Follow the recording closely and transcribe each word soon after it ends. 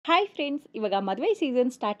Hi friends, ಇವಾಗ ಮದುವೆ season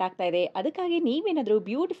start ಆಗ್ತಾ ಇದೆ. ಅದಕ್ಕಾಗಿ ನೀವೇನಾದರೂ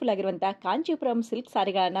ಬ್ಯೂಟಿಫುಲ್ ಆಗಿರುವಂಥ ಕಾಂಚೀಪುರಂ ಸಿಲ್ಕ್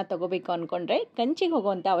ಸಾರಿಗಳನ್ನು ತಗೋಬೇಕು ಅಂದ್ಕೊಂಡ್ರೆ ಕಂಚಿಗೆ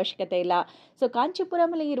ಹೋಗುವಂಥ ಅವಶ್ಯಕತೆ ಇಲ್ಲ. ಸೊ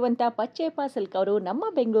ಕಾಂಚೀಪುರಮಲ್ಲಿ ಇರುವಂಥ ಪಚ್ಚಯ್ಯಪ್ಪ ಸಿಲ್ಕ್ ಅವರು ನಮ್ಮ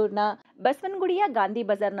ಬೆಂಗಳೂರಿನ ಬಸವನಗುಡಿಯ ಗಾಂಧಿ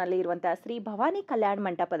ಬಜಾರ್ನಲ್ಲಿ ಇರುವಂಥ ಶ್ರೀ ಭವಾನಿ ಕಲ್ಯಾಣ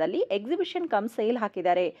ಮಂಟಪದಲ್ಲಿ ಎಕ್ಸಿಬಿಷನ್ ಕಮ್ ಸೇಲ್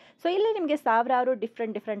ಹಾಕಿದ್ದಾರೆ. ಸೊ ಇಲ್ಲಿ ನಿಮಗೆ ಸಾವಿರಾರು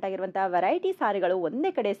ಡಿಫ್ರೆಂಟ್ ಆಗಿರುವಂಥ ವೆರೈಟಿ ಸಾರಿಗಳು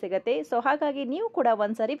ಒಂದೇ ಕಡೆ ಸಿಗುತ್ತೆ. ಸೊ ಹಾಗಾಗಿ ನೀವು ಕೂಡ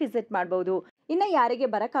ಒಂದ್ಸರಿ ವಿಸಿಟ್ ಮಾಡಬಹುದು. ಇನ್ನು ಯಾರಿಗೆ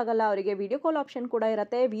ಬರೋಕ್ಕಾಗಲ್ಲ ಅವರಿಗೆ ವಿಡಿಯೋ ಕಾಲ್ ಆಪ್ಷನ್ ಕೂಡ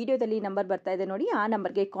ಇರುತ್ತೆ. ವಿಡಿಯೋದಲ್ಲಿ ನಂಬರ್ ಬರ್ತಾ ಇದೆ ನೋಡಿ, ಆ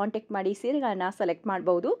ನಂಬರ್ಗೆ ಕಾಂಟ್ಯಾಕ್ಟ್ ಮಾಡಿ ಸೀರೆಗಳನ್ನ ಸೆಲೆಕ್ಟ್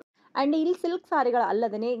ಮಾಡಬಹುದು. ಆ್ಯಂಡ್ ಇಲ್ಲಿ ಸಿಲ್ಕ್ ಸಾರಿಗಳು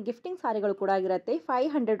ಅಲ್ಲದೇ ಗಿಫ್ಟಿಂಗ್ ಸಾರಿಗಳು ಕೂಡ ಇರುತ್ತೆ.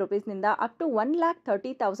 500 ರುಪೀಸ್ನಿಂದ ಅಪ್ ಟು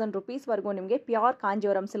 1,30,000 ರುಪೀಸ್ವರೆಗೂ ನಿಮಗೆ ಪ್ಯೂರ್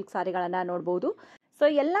ಕಾಂಜೀವರಂ ಸಿಲ್ಕ್ ಸಾರಿಗಳನ್ನು ನೋಡ್ಬೋದು. ಸೊ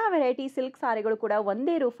ಎಲ್ಲ ವೆರೈಟಿ ಸಿಲ್ಕ್ ಸಾರಿಗಳು ಕೂಡ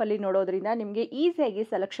ಒಂದೇ ರೂಫಲ್ಲಿ ನೋಡೋದ್ರಿಂದ ನಿಮಗೆ ಈಸಿಯಾಗಿ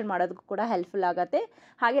ಸೆಲೆಕ್ಷನ್ ಮಾಡೋದಕ್ಕೂ ಕೂಡ ಹೆಲ್ಪ್ಫುಲ್ ಆಗುತ್ತೆ.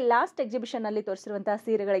 ಹಾಗೆ ಲಾಸ್ಟ್ ಎಕ್ಸಿಬಿಷನಲ್ಲಿ ತೋರಿಸಿರುವಂಥ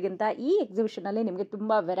ಸೀರೆಗಳಿಗಿಂತ ಈ ಎಕ್ಸಿಬಿಷನಲ್ಲಿ ನಿಮಗೆ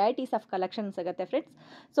ತುಂಬ ವೆರೈಟೀಸ್ ಆಫ್ ಕಲೆಕ್ಷನ್ ಸಿಗುತ್ತೆ ಫ್ರೆಂಡ್ಸ್.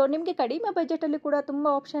 ಸೊ ನಿಮಗೆ ಕಡಿಮೆ ಬಜೆಟಲ್ಲಿ ಕೂಡ ತುಂಬ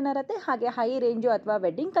ಆಪ್ಷನ್ ಇರುತ್ತೆ. ಹಾಗೆ ಹೈ ರೇಂಜು ಅಥವಾ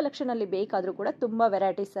ವೆಡ್ಡಿಂಗ್ ಕಲೆಕ್ಷನಲ್ಲಿ ಬೇಕಾದರೂ ಕೂಡ ತುಂಬ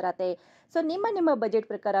ವೆರೈಟೀಸ್ ಇರುತ್ತೆ. ಸೊ ನಿಮ್ಮ ಬಜೆಟ್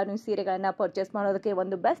ಪ್ರಕಾರ ನೀವು ಸೀರೆಗಳನ್ನು ಪರ್ಚೇಸ್ ಮಾಡೋದಕ್ಕೆ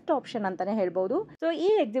ಒಂದು ಬೆಸ್ಟ್ ಆಪ್ಷನ್ ಅಂತಾನೆ ಹೇಳ್ಬೋದು. ಸೊ ಈ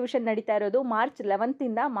ಎಕ್ಸಿಬಿಷನ್ ನಡೀತಾ ಇರೋದು ಮಾರ್ಚ್ 11th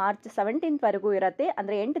ಇಂದ ಮಾರ್ಚ್ 17th ವರೆಗೂ ಇರುತ್ತೆ.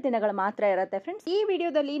 ಅಂದ್ರೆ 8 ದಿನಗಳು ಮಾತ್ರ ಇರುತ್ತೆ ಫ್ರೆಂಡ್ಸ್. ಈ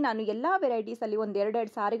ವಿಡಿಯೋದಲ್ಲಿ ನಾನು ಎಲ್ಲಾ ವೆರೈಟೀಸ್ ಅಲ್ಲಿ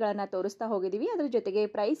ಒಂದೆರಡು ಸಾರಿಗಳನ್ನ ತೋರಿಸ್ತಾ ಹೋಗಿದ್ದೀವಿ. ಅದ್ರ ಜೊತೆಗೆ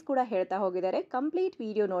ಪ್ರೈಸ್ ಕೂಡ ಹೇಳ್ತಾ ಹೋಗಿದ್ದಾರೆ. ಕಂಪ್ಲೀಟ್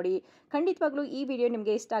ವಿಡಿಯೋ ನೋಡಿ. ಖಂಡಿತವಾಗ್ಲೂ ಈ ವಿಡಿಯೋ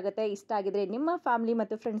ನಿಮಗೆ ಇಷ್ಟ ಆಗುತ್ತೆ. ಇಷ್ಟ ಆಗಿದ್ರೆ ನಿಮ್ಮ ಫ್ಯಾಮಿಲಿ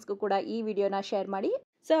ಮತ್ತು ಫ್ರೆಂಡ್ಸ್ಗೂ ಕೂಡ ಈ ವಿಡಿಯೋನ ಶೇರ್ ಮಾಡಿ.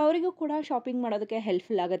 ಸೊ ಅವರಿಗೂ ಕೂಡ ಶಾಪಿಂಗ್ ಮಾಡೋದಕ್ಕೆ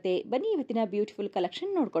ಹೆಲ್ಪ್ಫುಲ್ ಆಗುತ್ತೆ. ಬನ್ನಿ ಇವತ್ತಿನ ಬ್ಯೂಟಿಫುಲ್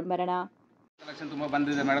ಕಲೆಕ್ಷನ್ ನೋಡ್ಕೊಂಡು ಬರೋಣ. ಕಲೆಕ್ಷನ್ ತುಂಬಾ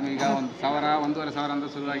ಬಂದಿದೆ ಮೇಡಮ್. ಈಗ 1,000-1,500 ಅಂತ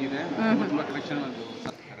ಶುರುವಾಗಿದೆ. ತುಂಬಾ ಕಲೆಕ್ಷನ್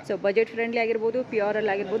ಬಂದಿದೆ. ಸೊ ಬಜೆಟ್ ಫ್ರೆಂಡ್ಲಿ ಆಗಿರ್ಬೋದು, ಪ್ಯೂರ್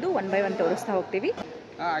ಅಲ್ಲಿ ಆಗಿರ್ಬೋದು, 1 by 1 ತೋರಿಸ್ತಾ ಹೋಗ್ತೀವಿ.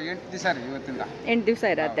 8 ದಿವಸ ರೀ, ಇವತ್ತಿಂದ 8 ದಿವಸ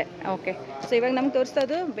ಇರುತ್ತೆ. ಓಕೆ. ಸೊ ಇವಾಗ ನಮ್ಗೆ ತೋರಿಸ್ತಾ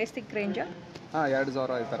ಇರೋದು ಬೇಸಿಕ್ ರೇಂಜ್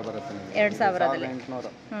 2,000 ಈ ಥರ ಬರುತ್ತೆ.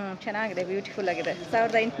 2,800. ಚೆನ್ನಾಗಿದೆ, ಬ್ಯೂಟಿಫುಲ್ ಆಗಿದೆ.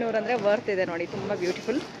 1,800 ಅಂದರೆ ವರ್ತ್ ಇದೆ ನೋಡಿ, ತುಂಬ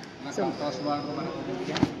ಬ್ಯೂಟಿಫುಲ್. ಸೊ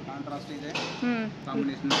ಕಾಂಟ್ರಾಸ್ಟ್ ಇದೆ.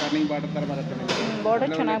 ಕಾಂಬಿನೇಷನ್ ಟರ್ನಿಂಗ್ ಬಾರ್ಡರ್ ತರ ಬರುತ್ತೆ.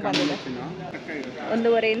 ಬಾರ್ಡರ್ ಚೆನ್ನಾಗಿ ಬಂದಿದೆ.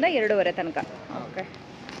 1.5 ಇಂದ 2.5 ತನಕ. ಓಕೆ.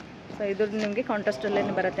 ಸೊ ಇದು ನಿಮಗೆ ಕಾಂಟ್ರಾಸ್ಟಲ್ಲೇ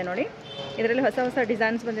ಬರುತ್ತೆ ನೋಡಿ. ಇದರಲ್ಲಿ ಹೊಸ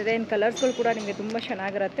ಡಿಸೈನ್ಸ್ ಬಂದಿದೆ. ಇನ್ನು ಕಲರ್ಸ್ಗಳು ಕೂಡ ನಿಮಗೆ ತುಂಬ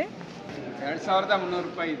ಚೆನ್ನಾಗಿರುತ್ತೆ. 2,300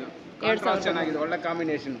 ರೂಪಾಯಿ ಇದು. ಕಾಂಟ್ರಾಸ್ಟ್ ಚೆನ್ನಾಗಿದೆ, ಒಳ್ಳೆ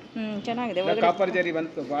ಕಾಂಬಿನೇಷನ್. ಚೆನ್ನಾಗಿದೆ. ಕಾಪರ್ ಜರಿ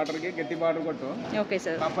ಬಂತು ಬಾರ್ಡರ್ಗೆ, ಗಟ್ಟಿ ಬಾರ್ಡರ್ ಕೊಟ್ಟು. Okay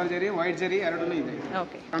sir. ಕಾಪರ್ ಜರಿ, ವೈಟ್ ಜರಿ ಎರಡೂ ಇದೆ.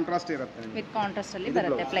 ಓಕೆ. ಕಾಂಟ್ರಾಸ್ಟ್ ಇರುತ್ತೆ. ವಿತ್ ಕಾಂಟ್ರಾಸ್ಟ್ ಅಲ್ಲಿ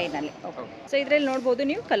ಬರುತ್ತೆ, ಪ್ಲೈನ್ ಅಲ್ಲಿ. ಓಕೆ. ಸೊ ಇದರಲ್ಲಿ ನೋಡಬಹುದು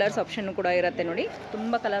ನೀವು ಕಲರ್ಸ್ ಆಪ್ಷನ್ ಕೂಡ ಇರುತ್ತೆ ನೋಡಿ.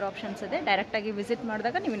 ತುಂಬಾ ಕಲರ್ ಆಪ್ಷನ್ಸ್ ಇದೆ. ಡೈರೆಕ್ಟ್ ಆಗಿ ವಿಸಿಟ್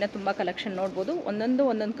ಮಾಡಿದಾಗ ನೀವು ಇನ್ನ ತುಂಬಾ ಕಲೆಕ್ಷನ್ ನೋಡಬಹುದು.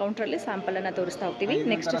 ಒಂದೊಂದು ಕೌಂಟರ್ ಅಲ್ಲಿ ಸ್ಯಾಂಪಲ್ ಅನ್ನ ತೋರಿಸ್ತಾ ಹೋಗ್ತೀವಿ.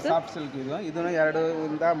 ನೆಕ್ಸ್ಟ್ ಸಾಫ್ಟ್ ಸಿಲ್ಕ್ ಇದು. ಇದನ್ನು 2,000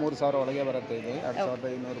 ಇಂದ 3,000 ಒಳಗೆ ಬರುತ್ತೆ. ಇದು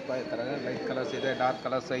 2,500 ರೂಪಾಯಿ ತರ. ಲೈಟ್ ಕಲರ್ಸ್ ಇದೆ, ಡಾರ್ಕ್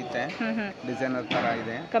ಕಲರ್ಸ್ ಐತೆ, ಡಿಸೈನರ್ ತರ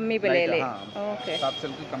ಇದೆ, ಕಮ್ಮಿ ಬೆಲೆಯಲ್ಲಿ. ಓಕೆ. ಸಾಫ್ಟ್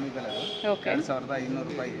ಸಿಲ್ಕ್ ಕಮ್ಮಿ ಬೆಲೆ. ಓಕೆ. 2,500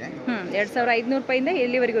 ರೂಪಾಯಿ ಇದೆ. 2,500 ರೂಪಾಯಿಂದ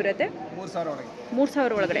ಎಲ್ಲಿವರೆಗೂ ಇರುತ್ತೆ? 3,000 ಒಳಗೆ.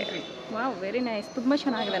 3,000 ಒಳಗಡೆ. Wow, very nice. ತುಂಬಾ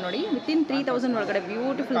ಚೆನ್ನಾಗಿದೆ ನೋಡಿ. ವಿತಿನ್ 3,000 ಒಳಗಡೆ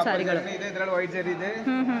ಬ್ಯೂಟಿಫುಲ್ ಸಾರಿಗಳು ಇದೆ. ಇದರಲ್ಲಿ ವೈಟ್ ಜರಿ ಇದೆ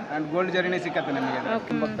ಅಂಡ್ ಗೋಲ್ಡ್ ಜರಿನೇ ಸಿಕ್ಕತ್ತೆ ನಿಮಗೆ.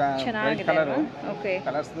 ತುಂಬಾ ಚೆನ್ನಾಗಿದೆ. ಓಕೆ.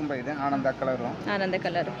 ಕಲರ್ಸ್ ತುಂಬಾ ಇದೆ. ಆನಂದ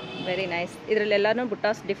ಕಲರ್ ವೆರಿ ನೈಸ್. ಇದರಲ್ಲಿ ಎಲ್ಲಾನು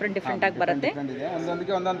ಬುಟ್ಟಾಸ್ ಡಿಫರೆಂಟ್ ಆಗಿ ಬರುತ್ತೆ.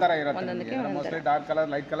 ಒಂದೊಂದಕ್ಕೆ ಒಂದೊಂದು ತರ ಇರುತ್ತೆ. Mostly dark colour,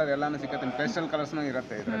 light colour ಎಲ್ಲಾನು ಸಿಕ್ಕತ್ತೆ. ಪೇಸ್ಟಲ್ ಕಲರ್ಸ್ನು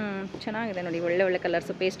ಇರುತ್ತೆ ಇದರಲ್ಲಿ. ಚೆನ್ನಾಗಿದೆ ನೋಡಿ. ಒಳ್ಳೆ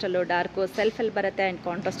ಕಲರ್ಸ್, ಪೇಸ್ಟಲ್, ಡಾರ್ಕ್, ಸೆಲ್ಫ್ ಅಲ್ಲಿ ಬರುತ್ತೆ ಅಂಡ್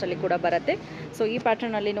ಕಾಂಟ್ರಾಸ್ಟ್ ಅಲ್ಲಿ ಕೂಡ ಬರುತ್ತೆ. ಸೊ ಈ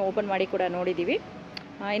ಪ್ಯಾಟರ್ನ್ ಅಲ್ಲಿ ಓಪನ್ ಮಾಡಿ ಕೂಡ ನೋಡಿದೀವಿ.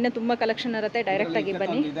 ಇನ್ನು ತುಂಬಾ ಕಲೆಕ್ಷನ್ ಇರುತ್ತೆ. ಡೈರೆಕ್ಟ್ ಆಗಿ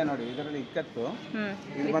ಬನ್ನಿ. ಇದೆ ನೋಡಿ. ಇದರಲ್ಲಿ ಇಕ್ಕತ್ತು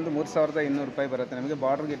ಇದು ಬಂದು 3,200 ರೂಪಾಯಿ ಬರುತ್ತೆ ನಿಮಗೆ.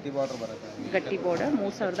 ಬಾರ್ಡರ್ ಗಟ್ಟಿ ಬಾರ್ಡರ್ ಬರುತ್ತೆ. ಗಟ್ಟಿ ಬಾರ್ಡರ್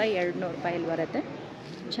 3,200 ರೂಪಾಯಲ್ಲಿ ಬರುತ್ತೆ.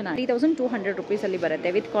 ಚೆನ್ನಾಗಿ 3,200 ರುಪೀಸ್ ಅಲ್ಲಿ ಬರುತ್ತೆ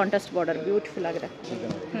ವಿತ್ ಕಾಂಟ್ರಾಸ್ಟ್ ಬಾರ್ಡರ್. ಬ್ಯೂಟಿಫುಲ್ ಆಗಿದೆ.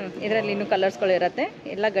 ಇದರಲ್ಲಿ ಇನ್ನೂ ಕಲರ್ಸ್ಗಳು ಇರುತ್ತೆ.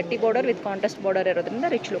 ಎಲ್ಲ ಗಟ್ಟಿ ಬಾರ್ಡರ್ ವಿತ್ ಕಾಂಟ್ರಾಸ್ಟ್ ಬಾರ್ಡರ್ ಇರೋದ್ರಿಂದ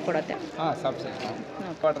ರಿಚ್ ಲುಕ್ ಕೊಡುತ್ತೆ.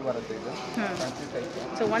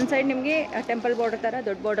 ಸೊ ಒನ್ ಸೈಡ್ ನಿಮಗೆ ಟೆಂಪಲ್ ಬಾರ್ಡರ್ ತರ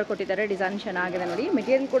ದೊಡ್ಡ ಬಾರ್ಡರ್ ಕೊಟ್ಟಿದ್ದಾರೆ. ಡಿಸೈನ್ ಚೆನ್ನಾಗಿದೆ ನೋಡಿ.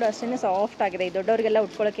 ಮೆಟೀರಿಯಲ್ ಕೂಡ ಅಷ್ಟೇ ಸಾಫ್ಟ್ ಆಗಿದೆ. ಈ ದೊಡ್ಡವರಿಗೆಲ್ಲ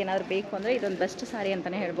ಉಟ್ಕೊಳ್ಳೋಕೆ ಏನಾದ್ರು ಬೇಕು ಅಂದ್ರೆ ಇದೊಂದು ಬೆಸ್ಟ್ ಸಾರಿ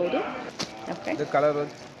ಅಂತಾನೆ ಹೇಳ್ಬೋದು. ಓಕೆ.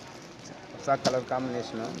 ಕಲರ್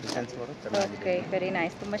ಕಾಂಬಿನೇಷನ್ ಡಿಸೈನ್ಸ್ ಬರುತ್ತೆ. Okay, very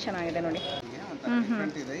nice. ತುಂಬಾ ಚೆನ್ನಾಗಿದೆ ನೋಡಿ.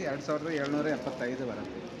 ಇದೆ. 2,775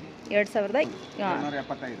 ಬರುತ್ತೆ.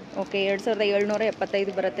 2,775. ಓಕೆ,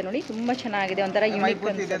 2,775 ಬರುತ್ತೆ ನೋಡಿ. ತುಂಬಾ ಚೆನ್ನಾಗಿದೆ. ಒಂಥರ ಯೂನಿಕ್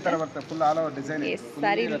ಇದೆ ತರ ಬರುತ್ತೆ. ಫುಲ್ ಆಲ್ ಓವರ್ ಡಿಸೈನ್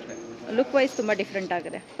ಸಾರಿ ಲುಕ್ ವೈಸ್ ತುಂಬಾ ಡಿಫರೆಂಟ್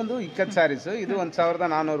ಆಗಿದೆ. ಒಂದು ಇಕ್ಕತ್ ಸಾರೀಸ್ ಇದು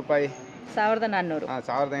 1,400 ರೂಪಾಯಿ. 1,400.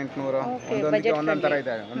 1,800. ಒಂದೊಂದಕ್ಕೆ ಒಂದೊಂದು ತರ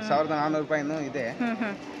ಇದೆ. 1,400 ರೂಪಾಯಿನೂ ಇದೆ.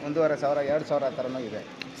 1,500, 2,000 ತರನೂ ಇದೆ.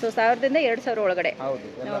 ಸೊ 1,000ದಿಂದ 2,000 ಒಳಗಡೆ. ಹೌದು.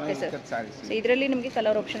 Okay sir. ಸೊ ಇದರಲ್ಲಿ ನಿಮಗೆ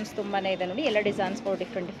ಕಲರ್ ಆಪ್ಷನ್ಸ್ ತುಂಬಾನೇ ಇದೆ ನೋಡಿ. ಎಲ್ಲ ಡಿಸೈನ್ಸ್ಗಳು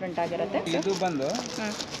ಡಿಫರೆಂಟ್ ಆಗಿರುತ್ತೆ. ಇದು ಬಂದು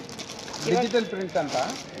ಡಿಜಿಟಲ್ ಪ್ರಿಂಟ್ ಅಂತ.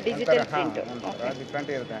 ಡಿಜಿಟಲ್ ಪ್ರಿಂಟ್ ಡಿಫರೆಂಟ್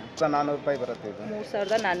ಇರುತ್ತೆ. 1,400 ರೂಪಾಯಿ ಬರುತ್ತೆ ಇದು.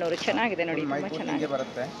 3,400. ಚೆನ್ನಾಗಿದೆ ನೋಡಿ. ತುಂಬಾ ಚೆನ್ನಾಗಿ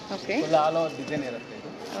ಬರುತ್ತೆ. Okay. Full all over design ಇರುತ್ತೆ ಇದು.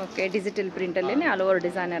 ಓಕೆ. ಡಿಜಿಟಲ್ ಪ್ರಿಂಟ್ ಅಲ್ಲಿ ಆಲ್ ಓವರ್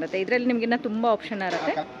ಡಿಸೈನ್ ಇರುತ್ತೆ. ಇದರಲ್ಲಿ ನಿಮಗೆ ಇನ್ನ ತುಂಬಾ ಆಪ್ಷನ್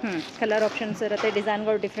ಇರುತ್ತೆ. ಕಲರ್ ಆಪ್ಷನ್ಸ್ ಇರುತ್ತೆ.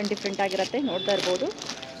 ಡಿಸೈನ್ಗಳು ಡಿಫರೆಂಟ್ ಆಗಿರುತ್ತೆ. ನೋಡ್ತಾ ಇರಬಹುದು.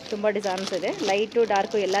 ತುಂಬಾ ಡಿಸೈನ್ಸ್ ಇದೆ. ಲೈಟು,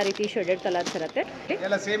 ಡಾರ್ಕು ಎಲ್ಲ ರೀತಿ ಶೇಡೆಡ್ ಕಲರ್ಸ್ ಇರುತ್ತೆ.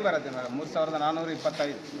 ಎಲ್ಲ ಸೇಮ್ ಬರುತ್ತೆ ಮೇಡಮ್.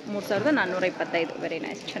 3,425. 3,425. Very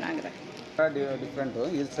nice. ಚೆನ್ನಾಗಿದೆ. ಡಿಫ್ರೆಂಟ್.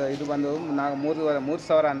 ಇದು ಬಂದು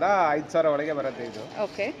 3,000 5,000 ಒಳಗೆ ಬರುತ್ತೆ ಇದು.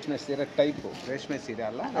 ಓಕೆ. ಸೀರೆ ಟೈಪ್ ರೇಷ್ಮೆ ಸೀರೆ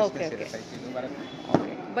ಅಲ್ಲ, ರೇಷ್ಮೆ ಸೀರೆ ಟೈಪ್ ಇದು ಬರುತ್ತೆ.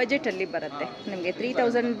 ಓಕೆ. ಬಜೆಟಲ್ಲಿ ಬರುತ್ತೆ ನಿಮಗೆ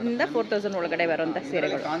 3000 4000 ಒಳಗಡೆ ಬರುವಂಥ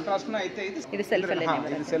ಸೀರೆಗಳು. ಕಾಂಟ್ರಾಸ್ಟ್ನೂ ಐತೆ, ಇದು ಸೆಲ್ಫಲ್ಲಿ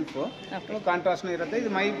ಇದು ಸೆಲ್ಫ್ ಕಾಂಟ್ರಾಸ್ಟ್ನೂ ಇರುತ್ತೆ.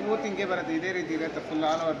 ಇದು ಮೈ ಪೂರ್ತಿ ಹಿಂಗೆ ಬರುತ್ತೆ, ಇದೇ ರೀತಿ ಇರುತ್ತೆ, ಫುಲ್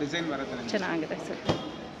ಆಲ್ ಓವರ್ ಡಿಸೈನ್ ಬರುತ್ತೆ. ಚೆನ್ನಾಗಿದೆ ಸರ್.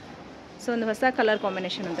 ಸೊ ಒಂದು ಹೊಸ ಕಲರ್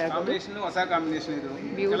ಕಾಂಬಿನೇಷನ್ ಅಂತ ಹೇಳ್ಬೋದು. ಹೊಸ ಕಾಂಬಿನೇಷನ್ ಇದು.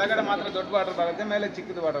 ಕೆಳಗಡೆ ಮಾತ್ರ ದೊಡ್ಡ ಬಾರ್ಡರ್ ಬರುತ್ತೆ, ಮೇಲೆ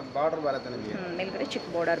ಚಿಕ್ಕದು ಬಾರ್ಡರ್ ಬರುತ್ತೆ ನಿಮಗೆ. ಮೇಲ್ಗಡೆ ಚಿಕ್ಕ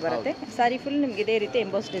ಬಾರ್ಡರ್ ಬರುತ್ತೆ. ಸಾರಿ ಫುಲ್ ನಿಮಗೆ ಇದೇ ರೀತಿ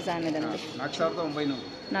ಎಂಬೋಸ್ ಡಿಸೈನ್ ಇದೆ ನೋಡಿ.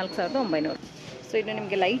 4900. ಸೊ ಇದು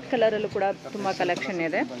ನಿಮಗೆ ಲೈಟ್ ಕಲರಲ್ಲೂ ಕೂಡ ತುಂಬ ಕಲೆಕ್ಷನ್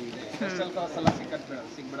ಇದೆ.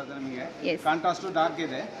 ಕಾಂಟ್ರಾಸ್ಟ್ ಡಾರ್ಕ್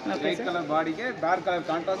ಇದೆ, ಲೈಟ್ ಕಲರ್ ಬಾಡಿಗೆ ಡಾರ್ಕ್ ಕಲರ್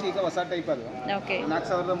ಕಾಂಟ್ರಾಸ್ಟ್. ಈಗ ಹೊಸ ಟೈಪ್ ಅದು. ಓಕೆ,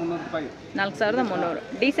 4300 ರೂಪಾಯಿ. 4300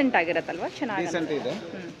 ಡೀಸೆಂಟ್ ಆಗಿರತ್ತಲ್ವಾ, ಚೆನ್ನಾಗಿ ಇದೆ.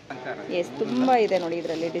 ಎಸ್, ತುಂಬ ಇದೆ ನೋಡಿ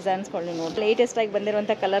ಇದರಲ್ಲಿ ಡಿಸೈನ್ಸ್ಗಳು ನೋಡಿ. ಲೇಟೆಸ್ಟ್ ಆಗಿ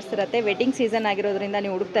ಬಂದಿರುವಂಥ ಕಲರ್ಸ್ ಇರುತ್ತೆ. ವೆಡ್ಡಿಂಗ್ ಸೀಸನ್ ಆಗಿರೋದ್ರಿಂದ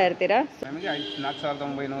ನೀವು ಹುಡುಕ್ತಾ ಇರ್ತೀರಾ. ನಮಗೆ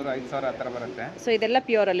 4900 5000 ಆ ಥರ ಬರುತ್ತೆ. ಸೊ ಇದೆಲ್ಲ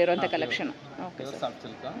ಪ್ಯೂರ್ ಅಲ್ಲಿರುವಂಥ ಕಲೆಕ್ಷನ್. ಓಕೆ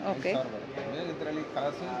ಓಕೆ, ಇದರಲ್ಲಿ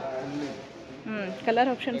ಕಲರ್ಸ್ ಕಲರ್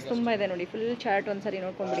ಆಪ್ಷನ್ಸ್ ತುಂಬ ಇದೆ ನೋಡಿ. ಫುಲ್ ಚಾರ್ಟ್ ಒಂದ್ಸರಿ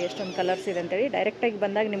ನೋಡ್ಕೊಂಡ್ಬಿಡಿ ಎಷ್ಟೊಂದು ಕಲರ್ಸ್ ಇದೆ ಅಂತೇಳಿ. ಡೈರೆಕ್ಟಾಗಿ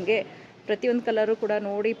ಬಂದಾಗ ನಿಮಗೆ ಪ್ರತಿಯೊಂದು ಕಲರು ಕೂಡ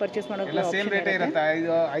ನೋಡಿ ಪರ್ಚೇಸ್ ಮಾಡೋದು ಸೇಮ್ ರೇಟ್ ಇರುತ್ತೆ.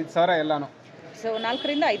 5000 ಎಲ್ಲಾನು. ಸೊ 4000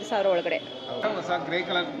 ರಿಂದ 5000 ಒಳಗಡೆ. ಹೊಸ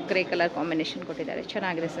ಗ್ರೇ ಕಲರ್ ಕಾಂಬಿನೇಷನ್ ಕೊಟ್ಟಿದ್ದಾರೆ,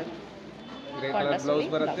 ಚೆನ್ನಾಗಿದೆ ಸರ್. ಗ್ರೇ ಕಲರ್ ಬ್ಲೌಸ್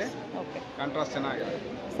ಬರುತ್ತೆ. ಓಕೆ, ಕಾಂಟ್ರಾಸ್ಟ್ ಚೆನ್ನಾಗಿದೆ.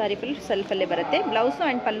 ಸಾರಿ ಫುಲ್ ಸೆಲ್ಫಲ್ಲೇ ಬರುತ್ತೆ. ಬ್ಲೌಸು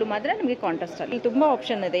ಆ್ಯಂಡ್ ಪಲ್ಲು ಮಾತ್ರ ನಿಮಗೆ ಕಾಂಟ್ರಾಸ್ಟ್ ಅಲ್ಲಿ. ತುಂಬ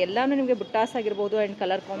ಆಪ್ಷನ್ ಇದೆ, ಎಲ್ಲಾನು ನಿಮಗೆ ಬುಟ್ಟಾಸ್ ಆಗಿರ್ಬೋದು ಆ್ಯಂಡ್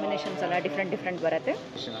ಕಲರ್ ಕಾಂಬಿನೇಷನ್ಸ್ ಎಲ್ಲ ಡಿಫ್ರೆಂಟ್ ಬರುತ್ತೆ.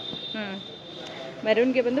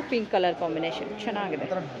 ಮೆರೂನ್ಗೆ ಬಂದು ಪಿಂಕ್ ಕಲರ್ ಕಾಂಬಿನೇಷನ್ ಚೆನ್ನಾಗಿದೆ.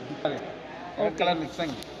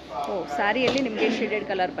 ಓ, ಸ್ಯಾರಿಯಲ್ಲಿ ನಿಮಗೆ ಶೇಡೆಡ್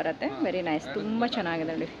ಕಲರ್ ಬರುತ್ತೆ. ವೆರಿ ನೈಸ್, ತುಂಬ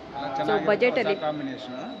ಚೆನ್ನಾಗಿದೆ ನೋಡಿ. ಸೊ ಬಜೆಟಲ್ಲಿ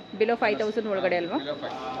ಬಿಲೋ 5000 ಒಳಗಡೆ ಅಲ್ವಾ?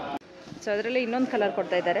 ಸೊ ಅದರಲ್ಲಿ ಇನ್ನೊಂದು ಕಲರ್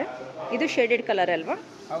ಕೊಡ್ತಾ ಇದ್ದಾರೆ. ಇದು ಶೇಡೆಡ್ ಕಲರ್ ಅಲ್ವಾ?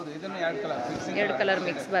 ಹೌದು, ಇದನ್ನು ಎರಡು ಕಲರ್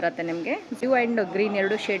ಮಿಕ್ಸ್ ಬರುತ್ತೆ ನಿಮಗೆ. ಬ್ಲೂ ಆ್ಯಂಡ್ ಗ್ರೀನ್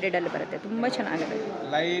ಎರಡು ಶೇಡೆಡ್ ಅಲ್ಲಿ ಬರುತ್ತೆ. ತುಂಬ ಚೆನ್ನಾಗಿದೆ.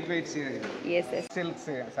 ಲೈಟ್ ವೆಯ್ಟ್ ಸೀರೆ. S S, silk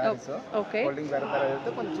saris. Okay, folding ಬೇರೆ ಥರ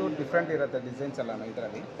ಇರುತ್ತೆ, ಒಂಚೂರು ಡಿಫ್ರೆಂಟ್ ಇರುತ್ತೆ ಡಿಸೈನ್ಸ್ ಎಲ್ಲ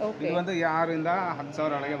ಇದರಲ್ಲಿ. ಇದು ಒಂದು 6 ರಿಂದ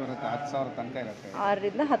 10000 ಒಳಗೆ ಬರುತ್ತೆ. 10000 ತನಕ ಇರುತ್ತೆ. 6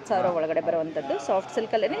 ರಿಂದ 10000 ಒಳಗಡೆ ಬರುವಂಥದ್ದು ಸಾಫ್ಟ್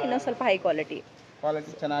ಸಿಲ್ಕ್ ಅಲ್ಲೇ ಇನ್ನೊಂದು ಸ್ವಲ್ಪ ಹೈ ಕ್ವಾಲಿಟಿ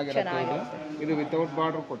ಚೆನ್ನಾಗಿರುತ್ತೆ. ಇದು ವಿತೌಟ್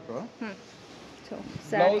ಬಾರ್ಡರ್ ಕೊಟ್ಟು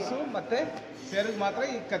ಬ್ಲೌಸ್ ಮತ್ತೆ ಸೆರಗ್ ಮಾತ್ರ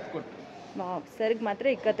ಇಕ್ಕತ್ ಕೊಟ್ಟು. ಸೆರಗ್ ಮಾತ್ರ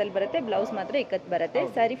ಇಕ್ಕತ್ತಲ್ಲಿ ಬರುತ್ತೆ, ಬ್ಲೌಸ್ ಮಾತ್ರ ಇಕ್ಕತ್ ಬರುತ್ತೆ.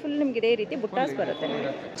 ಸ್ಯಾರಿ ಫುಲ್ ನಿಮ್ಗೆ ಇದೇ ರೀತಿ ಬುಟ್ಟಾಸ್ ಬರುತ್ತೆ.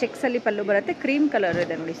 ಚೆಕ್ಸ್ ಅಲ್ಲಿ ಪಲ್ಲು ಬರುತ್ತೆ. ಕ್ರೀಮ್ ಕಲರ್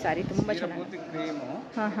ಇದೆ ನೋಡಿ ಸ್ಯಾರಿ, ತುಂಬಾ ಚೆನ್ನಾಗಿದೆ.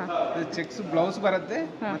 ಚೆಕ್ಸ್ ಬ್ಲೌಸ್ ಬರುತ್ತೆ.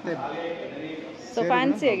 ಮತ್ತೆ ಸೊ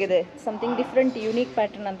ಫ್ಯಾನ್ಸಿ ಆಗಿದೆ, ಸಮಥಿಂಗ್ ಡಿಫ್ರೆಂಟ್ ಯೂನಿಕ್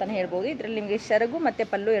ಪ್ಯಾಟರ್ನ್ ಅಂತಾನೆ ಹೇಳ್ಬೋದು. ಇದರಲ್ಲಿ ನಿಮಗೆ ಸೆರಗು ಮತ್ತೆ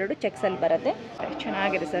ಪಲ್ಲು ಎರಡು ಚೆಕ್ಸ್ ಅಲ್ಲಿ ಬರುತ್ತೆ.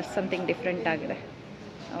 ಚೆನ್ನಾಗಿದೆ ಸರ್, ಸಮಥಿಂಗ್ ಡಿಫ್ರೆಂಟ್ ಆಗಿದೆ.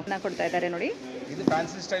 ಕೊಡ್ತಾ ಇದ್ದಾರೆ ನೋಡಿ. ಇದು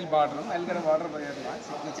ಫ್ಯಾನ್ಸಿ ಸ್ಟೈಲ್ ಬಾರ್ಡರ್, ಮೇಲ್ಗಡೆ ಬಾರ್ಡರ್ ಬರೋದಿಲ್ಲ,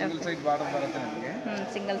 ಸಿಂಗಲ್ ಸೈಡ್ ಬಾರ್ಡರ್ ಬರುತ್ತೆ ನಿಮಗೆ.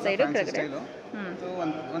 ಸಿಂಗಲ್ ಸೈಡ್ ಕೆಳಗಡೆ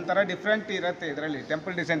ಒಂಥರ ಡಿಫ್ರೆಂಟ್ ಇರುತ್ತೆ. ಇದರಲ್ಲಿ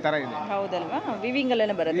ಟೆಂಪಲ್ ಡಿಸೈನ್ ತರ ಇದೆ. ಹೌದಲ್ವಾ? ವಿವಿಂಗ್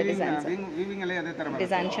ಅಲ್ಲೇ ಬರುತ್ತೆ ಡಿಸೈನ್. ವಿವಿಂಗ್ ಅಲ್ಲೇ ಅದೇ ತರ ಬರುತ್ತೆ.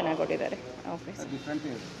 ಡಿಸೈನ್ ಚೆನ್ನಾಗಿ ಕೊಟ್ಟಿದ್ದಾರೆ. ಓಕೆ, ಡಿಫ್ರೆಂಟ್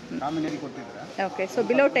ಇದೆ, ಕಾಂಬಿನೇಷನ್ ಕೊಟ್ಟಿದ್ದಾರೆ. ಓಕೆ, ಸೊ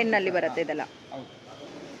ಬಿಲೋ 10 ಅಲ್ಲಿ ಬರುತ್ತೆ ಇದೆಲ್ಲ.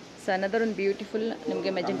 ಸೊ ಅನದರ್ ಒಂದು ಬ್ಯೂಟಿಫುಲ್ ನಿಮಗೆ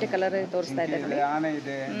ಮೆಜೆಂಟೆ ಕಲರ್ ತೋರಿಸ್ತಾ ಇದೆ ನೋಡಿ. ಆನೆ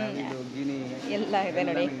ಇದೆ, ಇದು ಗಿನಿ ಎಲ್ಲ ಇದೆ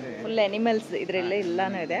ನೋಡಿ. ಫುಲ್ ಅನಿಮಲ್ಸ್ ಇದರಲ್ಲಿ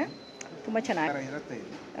ಎಲ್ಲಾನು ಇದೆ. ತುಂಬ ಚೆನ್ನಾಗಿ ಇರುತ್ತೆ.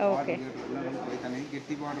 ಓಕೆ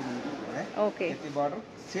ಗೆಟ್ಟಿ ಬಾರ್ಡರ್ ಬಂದಿದೆ. Okay, ಗೆಟ್ಟಿ border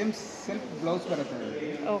same self blouse ಬರುತ್ತೆ.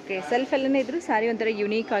 ಓಕೆ, ಸೆಲ್ಫ್ ಎಲ್ಲನೇ ಇದ್ರೂ ಸ್ಯಾರಿ ಒಂಥರ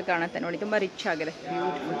ಯುನೀಕ್ ಆಗಿ ಕಾಣುತ್ತೆ ನೋಡಿ. ತುಂಬ ರಿಚ್ ಆಗಿದೆ,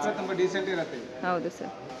 ಬ್ಯೂಟಿಫುಲ್, ತುಂಬ ಡೀಸೆಂಟ್ ಇರುತ್ತೆ. ಹೌದು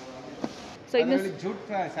ಸರ್. ಸೊ ಇದು ಜೂಟ್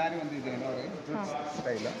ಸ್ಯಾರಿ ಒಂದು ಇದೆ ನೋಡಿ, jute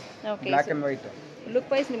style. Okay, black and white look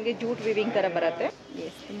wise ನಿಮಗೆ ಜೂಟ್ ವಿವಿಂಗ್ ತರ ಬರುತ್ತೆ.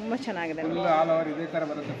 ಎಸ್, ತುಂಬ ಚೆನ್ನಾಗಿದೆ. ಫುಲ್ ಆಲ್ ಓವರ್ ಇದೇ ತರ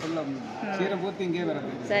ಬರುತ್ತೆ. ಫುಲ್ ಸೀರೆ ಪೂರ್ತಿ ಹಿಂಗೆ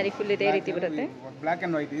ಬರುತ್ತೆ. ಸ್ಯಾರಿ ಫುಲ್ ಇದೇ ರೀತಿ ಬರುತ್ತೆ. Black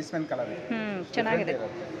and white ಈಸ್ಪೆನ್ colour. ಚೆನ್ನಾಗಿದೆ.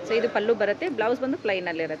 ಸೊ ಇದು ಪಲ್ಲು ಬರುತ್ತೆ, ಬ್ಲೌಸ್ ಬಂದು ಪ್ಲೈನ್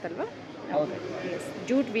ಅಲ್ಲಿ ಇರುತ್ತಲ್ವಾ? ಹೌದು. ಎಸ್,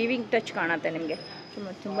 ಜೂಟ್ ವೀವಿಂಗ್ ಟಚ್ ಕಾಣುತ್ತೆ ನಿಮಗೆ.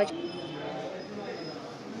 ತುಂಬ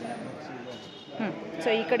ಸೊ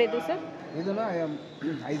ಈ ಕಡೆದು ಸರ್ ಇದನ್ನು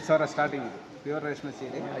 5000 ಸ್ಟಾರ್ಟಿಂಗ್ ಇದೆ. ಪ್ಯೂರ್ ರೇಷ್ಮೆ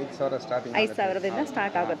ಸೀರೆ 5000 ಸ್ಟಾರ್ಟಿಂಗ್. 5000ದಿಂದ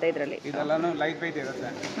ಸ್ಟಾರ್ಟ್ ಆಗುತ್ತೆ ಇದರಲ್ಲಿ. ಇದೆಲ್ಲಾನು ಲೈಟ್ ವೆಯ್ಟ್ ಇರುತ್ತೆ.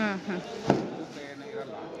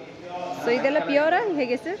 ಸೊ ಇದೆಲ್ಲ ಪ್ಯೂರಾ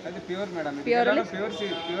ಹೇಗೆ ಸರ್? ಅದು ಪ್ಯೂರ್ ಮೇಡಮ್.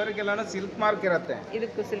 ಪ್ಯೂರ್ಗೆಲ್ಲಾನು ಸಿಲ್ಕ್ ಮಾರ್ಕ್ ಇರುತ್ತೆ.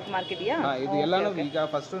 ಇದಕ್ಕೂ ಸಿಲ್ಕ್ ಮಾರ್ಕ್ ಇದೆಯಾ? ಇದು ಎಲ್ಲಾನು ಈಗ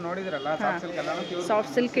ಫಸ್ಟ್ ನೋಡಿದ್ರಲ್ಲ, ಸಾಫ್ಟ್ ಸಿಲ್ಕ್ ಎಲ್ಲಾನು ಪ್ಯೂರ್.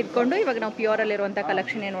 ಸಾಫ್ಟ್ ಸಿಲ್ಕ್ ಇಟ್ಕೊಂಡು ಇವಾಗ ನಾವು ಪ್ಯೂರ್ ಅಲ್ಲಿ ಇರುವಂತ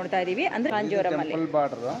ಕಲೆಕ್ಷನ್ ನೋಡ್ತಾ ಇದೀವಿ. ಅಂದ್ರೆ ಕಾಂಜೀವರಂ ಅಲ್ಲಿ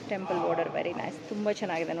ಟೆಂಪಲ್ ಬಾರ್ಡರ್ ವೆರಿ ನೈಸ್, ತುಂಬಾ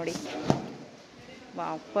ಚೆನ್ನಾಗಿದೆ ನೋಡಿ.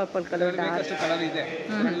 ವಾವ್, ಪರ್ಪಲ್ ಕಲರ್ ಕಲರ್ ಇದೆ,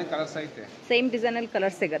 ಕಲರ್ಸ್ ಐತೆ. ಸೇಮ್ ಡಿಸೈನ್ ಅಲ್ಲಿ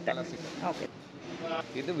ಕಲರ್ ಸಿಗುತ್ತೆ. ಓಕೆ,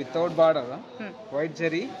 ಇದು ವಿತೌಟ್ ಬಾರ್ಡರ್, ವೈಟ್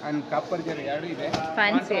ಜರಿ ಅಂಡ್ ಕಾಪರ್ ಜರಿ ಎರಡು ಇದೆ.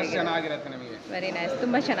 ಫ್ಯಾನ್ಸಿ ಚೆನ್ನಾಗಿರುತ್ತೆ ನಿಮಗೆ. ವೆರಿ ನೈಸ್,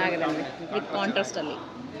 ತುಂಬಾ ಚೆನ್ನಾಗಿದೆ ನೋಡಿ ವಿತ್ ಕಾಂಟ್ರಾಸ್ಟ್ ಅಲ್ಲಿ.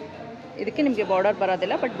 ಇದಕ್ಕೆ ನಿಮಗೆ ಬಾರ್ಡರ್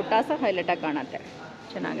ಬರೋದಿಲ್ಲ, ಬಟ್ ಬುಟ್ಟಾಸ ಹೈಲೈಟ್ ಆಗಿ ಕಾಣುತ್ತೆ.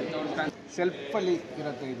 ಚೆನ್ನಾಗಿದೆ. ಸೆಲ್ಫ್ ಅಲ್ಲಿ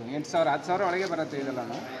ಇರುತ್ತೆ. ಇದು 8000 10000 ಒಳಗೆ ಬರುತ್ತೆ. ಇದೆಲ್ಲ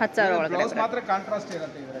 10000 ಒಳಗೆ. ಬ್ಲೌಸ್ ಮಾತ್ರ ಕಾಂಟ್ರಾಸ್ಟ್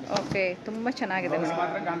ಇರುತ್ತೆ ಇದರಲ್ಲಿ. ಓಕೆ, ತುಂಬಾ ಚೆನ್ನಾಗಿದೆ. ಬ್ಲೌಸ್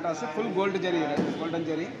ಮಾತ್ರ ಕಾಂಟ್ರಾಸ್ಟ್, ಫುಲ್ ಗೋಲ್ಡ್ ಜರಿ ಇರುತ್ತೆ, ಗೋಲ್ಡನ್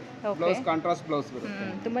ಜರಿ. ಬ್ಲೌಸ್ ಕಾಂಟ್ರಾಸ್ಟ್ ಬ್ಲೌಸ್ ಬರುತ್ತೆ.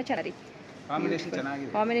 ತುಂಬಾ ಚೆನ್ನಾಗಿ ಕಾಂಬಿನೇಷನ್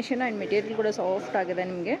ಚೆನ್ನಾಗಿದೆ. ಕಾಂಬಿನೇಷನ್ ಅಂಡ್ ಮೆಟೀರಿಯಲ್ ಕೂಡ ಸಾಫ್ಟ್ ಆಗಿದೆ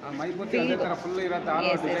ನಿಮಗೆ. ಫುಲ್ ಇರುತ್ತೆ,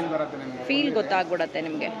 ಡಿಸೈನ್ ಬರುತ್ತೆ ನಿಮಗೆ. ಫೀಲ್ ಗೊತ್ತಾಗ್ಬಿಡುತ್ತೆ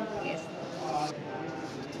ನಿಮಗೆ. ಎಸ್,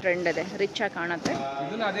 ಟ್ರೆಂಡ್ ಇದೆ, ರಿಚ್ ಆಗಿ ಕಾಣುತ್ತೆ.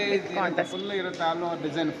 ಇದನ್ನ ಅದೇ ಫುಲ್ ಇರುತ್ತೆ all over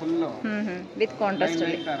design full with contrast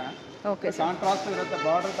ಅಲ್ಲಿ. Okay sir. ಕಾಂಟ್ರಾಸ್ಟ್ ಇರುತ್ತೆ,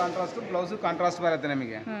 ಬಾರ್ಡರ್ ಕಾಂಟ್ರಾಸ್ಟ್, ಬ್ಲೌಸ್ ಕಾಂಟ್ರಾಸ್ಟ್ ಬರುತ್ತೆ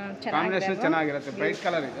ನಮಗೆ. ಕಾಂಬಿನೇಷನ್ ಚೆನ್ನಾಗಿರುತ್ತೆ, ಬ್ರೈಟ್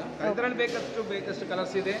ಕಲರ್ ಇದು. ಇದರಲ್ಲಿ ಬೇಕಷ್ಟು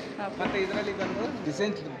ಕಲರ್ಸ್ ಇದೆ. ಮತ್ತೆ ಇದರಲ್ಲಿ ಬಂದು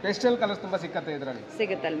ಡಿಸೈನ್ ಪೇಸ್ಟಲ್ ಕಲರ್ಸ್ ತುಂಬಾ ಸಿಕ್ಕತ್ತೆ ಇದರಲ್ಲಿ.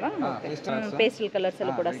 ಸಿಗುತ್ತಲ್ವಾ? ಪೇಸ್ಟಲ್ ಕಲರ್ಸ್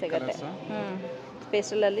ಎಲ್ಲ ಕೂಡ ಸಿಗುತ್ತೆ.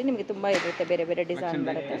 ಪೇಸ್ಟಲ್ ಅಲ್ಲಿ ನಿಮಗೆ ತುಂಬಾ ಇರುತ್ತೆ, ಬೇರೆ ಬೇರೆ ಡಿಸೈನ್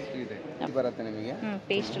ಬರುತ್ತೆ. ಬರುತ್ತೆ ನಿಮಗೆ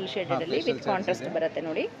ಪೇಸ್ಟಲ್ ಶೇಡ್ ಅಲ್ಲಿ ವಿತ್ ಕಾಂಟ್ರಾಸ್ಟ್ ಬರುತ್ತೆ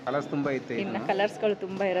ನೋಡಿ. ಕಲರ್ಸ್ ತುಂಬಾ ಐತೆ, ಇನ್ನ ಕಲರ್ಸ್ ಗಳು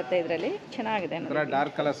ತುಂಬಾ ಇರುತ್ತೆ ಇದರಲ್ಲಿ. ಚೆನ್ನಾಗಿದೆ ನೋಡಿ.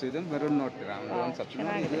 ಡಾರ್ಕ್ ಕಲರ್ಸ್ ಇದು ಮೆರೂನ್ ನೋಡ್ತೀರಾ, ಒಂದು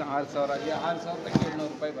ಸಬ್ಸ್ಕ್ರೈಬ್ ಇದು 6700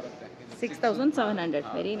 ರೂಪಾಯಿ ಬರುತ್ತೆ. 6700.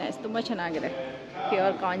 ವೆರಿ ನೈಸ್, ತುಂಬ ಚೆನ್ನಾಗಿದೆ.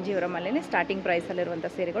 ಪ್ಯೂರ್ ಕಾಂಜೀವರಂ ಅಲ್ಲೇ ಸ್ಟಾರ್ಟಿಂಗ್ ಪ್ರೈಸಲ್ಲಿರುವಂಥ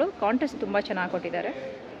ಸೀರೆಗಳು. ಕಾಂಟ್ರಾಸ್ಟ್ ತುಂಬ ಚೆನ್ನಾಗಿ ಕೊಟ್ಟಿದ್ದಾರೆ.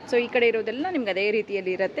 ಸೊ ಈ ಕಡೆ ಇರೋದೆಲ್ಲ ನಿಮ್ಗೆ ಅದೇ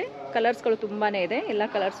ರೀತಿಯಲ್ಲಿ ಇರುತ್ತೆ. ಕಲರ್ಸ್ಗಳು ತುಂಬಾ ಇದೆ, ಎಲ್ಲ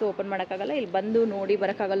ಕಲರ್ಸು ಓಪನ್ ಮಾಡೋಕ್ಕಾಗಲ್ಲ. ಇಲ್ಲಿ ಬಂದು ನೋಡಿ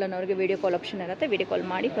ಬರೋಕ್ಕಾಗಲ್ಲ ಅನ್ನೋರಿಗೆ ವಿಡಿಯೋ ಕಾಲ್ ಆಪ್ಷನ್ ಇರುತ್ತೆ, ವಿಡಿಯೋ ಕಾಲ್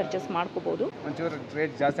ಮಾಡಿ ಪರ್ಚೇಸ್ ಮಾಡ್ಕೋಬೋದು. ಒಂಚೂರು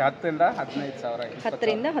ರೇಟ್ ಜಾಸ್ತಿ, 10,000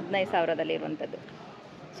 ರಿಂದ 15,000 ಇರುವಂಥದ್ದು.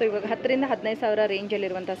 ಸೊ ಇವಾಗ 10,000 ರಿಂದ 15,000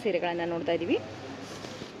 ರೇಂಜಲ್ಲಿರುವಂಥ ಸೀರೆಗಳನ್ನು ನೋಡ್ತಾ ಇದ್ದೀವಿ.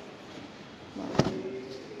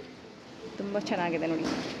 ತುಂಬ ಚೆನ್ನಾಗಿದೆ ನೋಡಿ.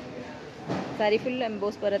 ಸ್ಯಾರಿ ಫುಲ್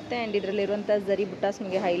ಎಂಬೋಸ್ ಬರುತ್ತೆ ಆ್ಯಂಡ್ ಇದರಲ್ಲಿರುವಂಥ ಝರಿ ಬುಟ್ಟಾಸ್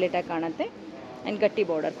ನಿಮಗೆ ಹೈಲೈಟಾಗಿ ಕಾಣುತ್ತೆ. ಆ್ಯಂಡ್ ಗಟ್ಟಿ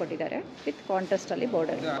ಬಾರ್ಡರ್ ಕೊಟ್ಟಿದ್ದಾರೆ ವಿತ್ ಕಾಂಟ್ರಾಸ್ಟಲ್ಲಿ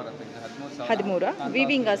ಬಾರ್ಡರ್. 13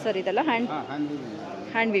 ವಿವಿಂಗ್ ಸರ್ ಇದೆಲ್ಲ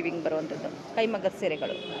ಹ್ಯಾಂಡ್ ವಿವಿಂಗ್ ಬರುವಂಥದ್ದು ಕೈಮಗ್ಗದ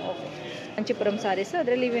ಸೀರೆಗಳು. ಓಕೆ, ಕಂಚಿಪುರಂ ಸಾರೀಸ್.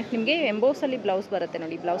 ಅದರಲ್ಲಿ ನಿಮಗೆ ಎಂಬೋಸಲ್ಲಿ ಬ್ಲೌಸ್ ಬರುತ್ತೆ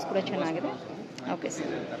ನೋಡಿ. ಬ್ಲೌಸ್ ಕೂಡ ಚೆನ್ನಾಗಿದೆ. ಓಕೆ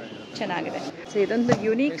ಸರ್, ಚೆನ್ನಾಗಿದೆ. ಸೊ ಇದೊಂದು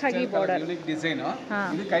ಯುನೀಕ್ ಆಗಿ ಬಾರ್ಡರ್ ಡಿಸೈನ್.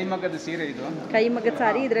 ಇದು ಕೈಮಗ್ಗದ ಸೀರೆ, ಇದು ಕೈಮಗ್ಗದ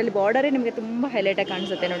ಸಾರಿ. ಇದರಲ್ಲಿ ಬಾರ್ಡರೇ ನಿಮಗೆ ತುಂಬ ಹೈಲೈಟಾಗಿ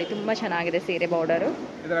ಕಾಣಿಸುತ್ತೆ ನೋಡಿ. ತುಂಬ ಚೆನ್ನಾಗಿದೆ ಸೀರೆ ಬಾರ್ಡರು.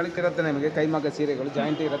 ಇದರಲ್ಲಿ ಇರುತ್ತೆ ನಿಮಗೆ ಕೈಮಗ್ಗ ಸೀರೆಗಳು,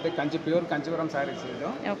 ಜಾಯಿಂಟ್ ಇರುತ್ತೆ. ಪ್ಯೂರ್ ಕಾಂಚಿಪುರಂ ಸಾರೀಸ್ ಇದು.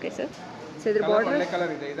 Okay sir. ಸೊ ಇದ್ರ ಬಾರ್ಡರ್ ಒಳ್ಳೆ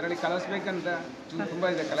ಕಲರ್ ಇದೆ. ಇದರಲ್ಲಿ ಕಲರ್ಸ್ ಬೇಕಂತ ತುಂಬಾ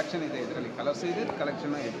ಇದೆ, ಕಲೆಕ್ಷನ್ ಇದೆ. ಇದರಲ್ಲಿ ಕಲರ್ಸ್ ಇದೆ,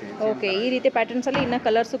 ಕಲೆಕ್ಷನ್ ಇದೆ. ಓಕೆ, ಈ ರೀತಿ ಪ್ಯಾಟರ್ನ್ಸ್ ಅಲ್ಲಿ ಇನ್ನ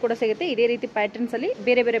ಕಲರ್ಸ್ ಕೂಡ ಸಿಗುತ್ತೆ. ಇದೇ ರೀತಿ ಪ್ಯಾಟರ್ನ್ಸ್ ಅಲ್ಲಿ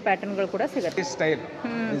ಬೇರೆ ಬೇರೆ ಪ್ಯಾಟರ್ನ್ಗಳು ಕೂಡ ಸಿಗುತ್ತೆ. Style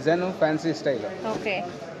design, fancy style. Okay,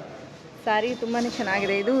 ಸಾರಿ ತುಂಬಾನೇ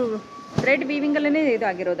ಚೆನ್ನಾಗಿದೆ. ಇದು ಥ್ರೆಡ್ ವೀವಿಂಗ್ ಅಲ್ಲೇ ಇದು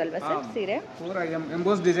ಆಗಿರೋದಲ್ವಾ ಸರ್ ಸೀರೆ? ಪೂರಾ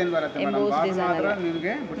ಎಂಬೋಸ್ ಡಿಸೈನ್ ಬರುತ್ತೆ. ಎಂಬೋಸ್ ಡಿಸೈನ್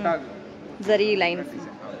ನಿಮಗೆ ಝರಿ ಲೈನ್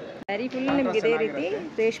ಸ್ಯಾರಿ ಫುಲ್ ನಿಮ್ಗೆ ಇದೇ ರೀತಿ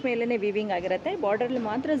ರೇಷ್ಮೆಯಲ್ಲೇ ವೀವಿಂಗ್ ಆಗಿರುತ್ತೆ. ಬಾರ್ಡರ್ಲಿ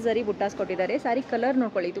ಮಾತ್ರ ಝರಿ ಬುಟ್ಟಾಸ್ ಕೊಟ್ಟಿದ್ದಾರೆ. ಸ್ಯಾರಿ ಕಲರ್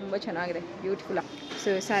ನೋಡ್ಕೊಳ್ಳಿ, ತುಂಬ ಚೆನ್ನಾಗಿದೆ, ಬ್ಯೂಟಿಫುಲ್.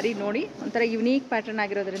 ಸೊ ಸ್ಯಾರಿ ನೋಡಿ ಒಂಥರ ಯುನೀಕ್ ಪ್ಯಾಟರ್ನ್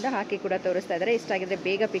ಆಗಿರೋದ್ರಿಂದ ಹಾಕಿ ಕೂಡ ತೋರಿಸ್ತಾ ಇದ್ದಾರೆ. ಎಷ್ಟಾಗಿದೆ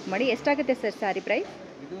ಬೇಗ ಪಿಕ್ ಮಾಡಿ. ಎಷ್ಟಾಗುತ್ತೆ ಸರ್ ಸ್ಯಾರಿ ಪ್ರೈಸ್?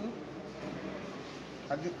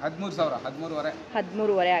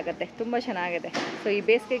 13,500 ಆಗುತ್ತೆ. ತುಂಬ ಚೆನ್ನಾಗಿದೆ. ಸೊ ಈ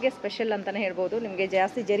ಬೇಸಿಗೆಗೆ ಸ್ಪೆಷಲ್ ಅಂತಲೇ ಹೇಳ್ಬೋದು. ನಿಮಗೆ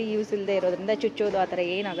ಜಾಸ್ತಿ ಜರಿ ಯೂಸ್ ಇಲ್ಲದೆ ಇರೋದ್ರಿಂದ ಚುಚ್ಚೋದು ಆ ಥರ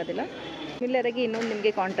ಏನಾಗೋದಿಲ್ಲ. ಸಿಮಿಲರಾಗಿ ಇನ್ನೊಂದು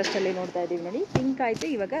ನಿಮಗೆ ಕಾಂಟ್ರಾಸ್ಟಲ್ಲಿ ನೋಡ್ತಾ ಇದ್ದೀವಿ ನೋಡಿ. ಪಿಂಕ್ ಆಯಿತು,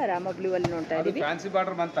 ಇವಾಗ ರಾಮ ಬ್ಲೂ ಅಲ್ಲಿ ನೋಡ್ತಾ ಇದ್ದೀವಿ. ಫ್ಯಾನ್ಸಿ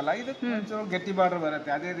ಬಾರ್ಡರ್ ಬಂತಲ್ಲ, ಇದು ಗಟ್ಟಿ ಬಾರ್ಡರ್ ಬರುತ್ತೆ.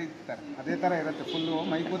 ಅದೇ ಥರ ಇರುತ್ತೆ. ಫುಲ್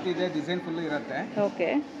ಮೈಕೂತಿ ಇದೆ, ಡಿಸೈನ್ ಫುಲ್ ಇರುತ್ತೆ. ಓಕೆ,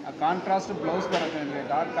 ಕಾಂಟ್ರಾಸ್ಟ್ ಬ್ಲೌಸ್ ಬರುತ್ತೆ ನಿಮಗೆ,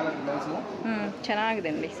 ಡಾರ್ಕ್ ಕಲರ್ ಬ್ಲೌಸು.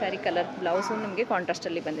 ಚೆನ್ನಾಗಿದೆ ನೋಡಿ. ಸ್ಯಾರಿ ಕಲರ್ ಬ್ಲೌಸು ನಿಮಗೆ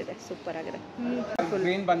ಕಾಂಟ್ರಾಸ್ಟಲ್ಲಿ ಬಂದಿದೆ, ಸೂಪರ್ ಆಗಿದೆ.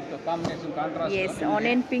 ಗ್ರೀನ್ ಬಂತು ಕಾಂಬಿನೇಷನ್, ಕಾಂಟ್ರಾಸ್ಟ್. ಎಸ್,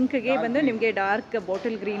 ಆನಿಯನ್ ಪಿಂಕ್ಗೆ ಬಂದು ನಿಮಗೆ ಡಾರ್ಕ್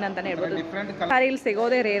ಬಾಟಲ್ ಗ್ರೀನ್ ಅಂತಾನೆ ಹೇಳ್ಬೋದು. ಸ್ಯಾರಿಲಿ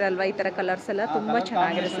ಸಿಗೋದೇ ರೇರ್ ಅಲ್ವಾ ಈ ಥರ ಕಲರ್ಸ್ ಎಲ್ಲ. ತುಂಬ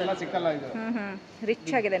ಚೆನ್ನಾಗಿದೆ ಸರ್. ಸಿಕ್ಕಲ್ಲ ಇದು.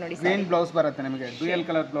 ರಿಚ್ ಆಗಿದೆ ನೋಡಿ. ಗ್ರೀನ್ ಬ್ಲೌಸ್ ಬರುತ್ತೆ ನಿಮಗೆ, ಡ್ಯುಯಲ್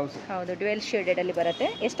ಕಲರ್ ಬ್ಲೌಸ್. ಹೌದು, ಡ್ಯುಯಲ್ ಶೇಡೆಡ್ ಅಲ್ಲಿ ಬರುತ್ತೆ.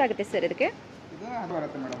 ಎಷ್ಟಾಗುತ್ತೆ ಸರ್ ಇದಕ್ಕೆ? ಇದು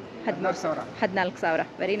ಬರುತ್ತೆ ಮೇಡಮ್ 14,000.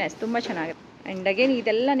 ವೆರಿ ನೈಸ್, ತುಂಬ ಚೆನ್ನಾಗಿದೆ. ಆ್ಯಂಡ್ ಅಗೇನ್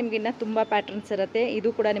ಇದೆಲ್ಲ ನಿಮಗೆ ಇನ್ನೂ ತುಂಬ ಪ್ಯಾಟರ್ನ್ಸ್ ಇರುತ್ತೆ. ಇದು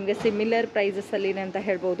ಕೂಡ ನಿಮಗೆ ಸಿಮಿಲರ್ ಪ್ರೈಸಸ್ಸಲ್ಲಿ ಅಂತ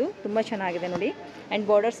ಹೇಳ್ಬೋದು. ತುಂಬ ಚೆನ್ನಾಗಿದೆ ನೋಡಿ. ಆ್ಯಂಡ್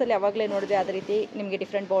ಬಾರ್ಡರ್ಸಲ್ಲಿ ಯಾವಾಗಲೇ ನೋಡಿದೆ ಅದೇ ರೀತಿ ನಿಮಗೆ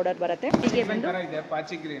ಡಿಫ್ರೆಂಟ್ ಬಾರ್ಡರ್ ಬರುತ್ತೆ. ಹೀಗೆ ಬಂದು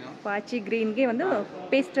ಪಾಚಿ ಗ್ರೀನ್ಗೆ ಒಂದು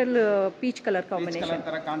pastel peach colour combination.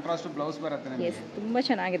 Contrast blouse ಬರುತ್ತೆ. ಎಸ್, ತುಂಬ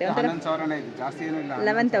ಚೆನ್ನಾಗಿದೆ.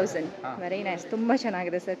 11,000. ವೆರಿ ನೈಸ್, ತುಂಬ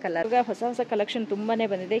ಚೆನ್ನಾಗಿದೆ ಸರ್ ಕಲರ್. ಈಗ ಹೊಸ ಹೊಸ ಕಲೆಕ್ಷನ್ ತುಂಬಾ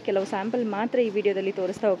ಬಂದಿದೆ. ಕೆಲವು ಸ್ಯಾಂಪಲ್ ಮಾತ್ರ ಈ ವಿಡಿಯೋದಲ್ಲಿ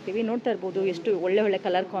ತೋರಿಸ್ತಾ ಹೋಗ್ತೀವಿ. ನೋಡ್ತಾ ಇರ್ಬೋದು ಎಷ್ಟು ಒಳ್ಳೆ ಒಳ್ಳೆ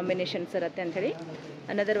ಕಲರ್ ಕಾಂಬಿನೇಷನ್ಸ್ ಇರುತ್ತೆ ಅಂತ ಹೇಳಿ.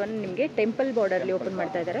 ಅನದರ್ ಒನ್ ನಿಮಗೆ ಟೆಂಪಲ್ ಬಾರ್ಡರ್ಲಿ ಓಪನ್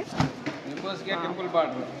ಮಾಡ್ತಾ ಇದ್ದಾರೆ.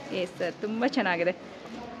 ಎಸ್ ಸರ್, ತುಂಬ ಚೆನ್ನಾಗಿದೆ.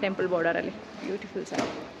 Temple ಬಾರ್ಡರಲ್ಲಿ beautiful sir.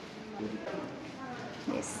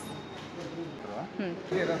 S,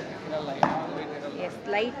 S,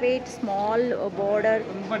 light weight small border,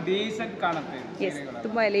 ತುಂಬ ಡೀಸೆಂಟ್ ಕಾಣುತ್ತೆ. ಎಸ್,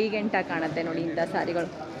 ತುಂಬ ಎಲಿಗೆಂಟ್ ಆಗಿ ಕಾಣುತ್ತೆ ನೋಡಿ ಇಂಥ ಸಾರಿಗಳು.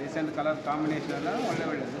 ಡೀಸೆಂಟ್ ಕಲರ್ ಕಾಂಬಿನೇಷನ್ ಎಲ್ಲ ಒಳ್ಳೆ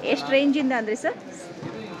ಒಳ್ಳೆದು. ಎಷ್ಟು ರೇಂಜಿಂದ ಅಂದರೆ ಸರ್?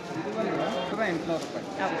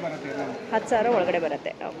 10,000 ಒಳಗಡೆ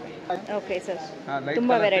ಬರುತ್ತೆ. ಓಕೆ ಸರ್,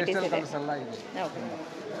 ತುಂಬ ವೆರೈಟೀಸ್ ಇದೆ.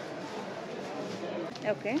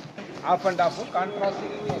 Okay, of and of contrast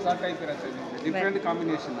ಹೊಸ ಟೈಪ್ ಇರುತ್ತೆ, ಡಿಫರೆಂಟ್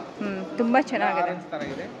ಕಾಂಬಿನೇಷನ್. ತುಂಬ ಚೆನ್ನಾಗಿದೆ. ಥರ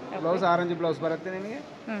ಇದೆ ಬ್ಲೌಸ್, ಆರೆಂಜ್ ಬ್ಲೌಸ್ ಬರುತ್ತೆ ನಿಮಗೆ.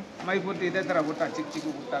 ಮೈ ಪೂರ್ತಿ ಇದೇ ಥರ ಬುಟ್ಟ, ಚಿಕ್ಕ ಚಿಕ್ಕ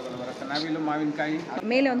ಬುಟ್ಟಗಳು ಬರುತ್ತೆ. ನಾವಿಲ್ಲಿ ಮಾವಿನಕಾಯಿ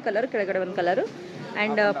ಮೇಲೆ ಒಂದು ಕಲರ್, ಕೆಳಗಡೆ ಒಂದು ಕಲರು.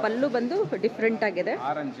 ಆ್ಯಂಡ್ ಪಲ್ಲು ಬಂದು ಡಿಫ್ರೆಂಟ್ ಆಗಿದೆ,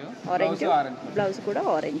 ಆರೆಂಜ್. ಬ್ಲೌಸ್ ಕೂಡ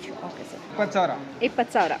ಆರೆಂಜ್. Okay sir,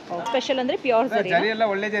 20,000. ಸ್ಪೆಷಲ್ ಅಂದರೆ ಪ್ಯೂರ್ ಝರಿ ಎಲ್ಲ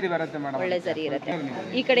ಒಳ್ಳೆ ಝರಿ ಬರುತ್ತೆ ಮೇಡಮ್, ಒಳ್ಳೆ ಝರಿ ಇರುತ್ತೆ.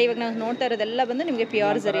 ಈ ಕಡೆ ಇವಾಗ ನಾವು ನೋಡ್ತಾ ಇರೋದೆಲ್ಲ ಬಂದು ನಿಮಗೆ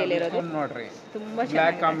ಪ್ಯೂರ್ ಝರಿಯಲ್ಲಿ ಇರೋದು ನೋಡ್ರಿ. ತುಂಬ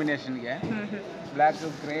ಬ್ಲ್ಯಾಕ್ ಕಾಂಬಿನೇಷನ್ಗೆ ಬ್ಲ್ಯಾಕ್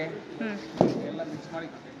ಗ್ರೇ ಎಲ್ಲ ಮಿಕ್ಸ್ ಮಾಡಿ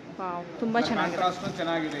ತುಂಬ ಚೆನ್ನಾಗಿದೆ. ಕಾಂಟ್ರಾಸ್ಟ್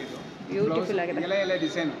ಚೆನ್ನಾಗಿದೆ. ಇದು ಬ್ಯೂಟಿಫುಲ್ ಆಗಿದೆ. ಎಲೆ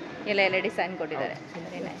ಡಿಸೈನ್ ಎಲ್ಲ ಡಿಸೈನ್ ಕೊಟ್ಟಿದ್ದಾರೆ.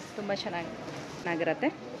 ವೆರಿ ನೈಸ್, ತುಂಬ ಚೆನ್ನಾಗಿರುತ್ತೆ.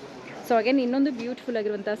 ಸೊ ಸೊ ಅಗೇನ್ ಇನ್ನೊಂದು ಬ್ಯೂಟಿಫುಲ್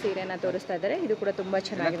ಆಗಿರುವಂತಹ ಸೀರೆನ ತೋರಿಸ್ತಾ ಇದ್ದಾರೆ. ಇದು ಕೂಡ ತುಂಬಾ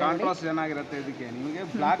ಚೆನ್ನಾಗಿದೆ. ಕಾಂಟ್ರಾಸ್ಟ್ ಚೆನ್ನಾಗಿರುತ್ತೆ. ಇದಕ್ಕೆ ನಿಮಗೆ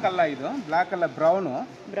ಬ್ಲಾಕ್ ಅಲ್ಲ, ಇದು ಬ್ಲಾಕ್ ಅಲ್ಲ, ಬ್ರೌನ್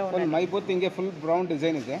ಫುಲ್ ಮೈಬೂತ್ ಹಿಂಗೆ ಫುಲ್ ಬ್ರೌನ್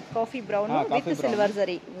ಡಿಸೈನ್ ಇದೆ. ಕಾಫಿ ಬ್ರೌನ್ ವಿತ್ ಸಿಲ್ವರ್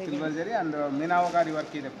ಜರಿ ಅಂಡ್ ಮೀನಾವಗಾರಿ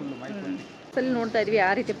ವರ್ಕ್ ಇದೆ ಫುಲ್ ಮೈಬೂತ್. ಅಲ್ಲಿ ನೋಡ್ತಾ ಇದ್ವಿ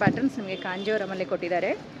ಆ ರೀತಿ ಪ್ಯಾಟರ್ನ್ಸ್ ನಿಮಗೆ ಕಾಂಜೀವರಮಲ್ಲಿ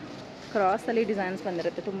ಕೊಟ್ಟಿದ್ದಾರೆ. ಕ್ರಾಸ್ ಅಲ್ಲಿ ಡಿಸೈನ್ಸ್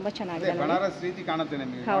ಬಂದಿರುತ್ತೆ, ತುಂಬಾ ಚೆನ್ನಾಗಿದೆ. ಬನಾರಸ್ ರೀತಿ ಕಾಣುತ್ತೆ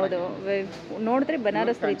ನಿಮಗೆ. ಹೌದು, ನೋಡಿದ್ರೆ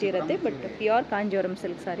ಬನಾರಸ್ ರೀತಿ ಇರುತ್ತೆ, ಬಟ್ ಪ್ಯೂರ್ ಕಾಂಜೀವರಂ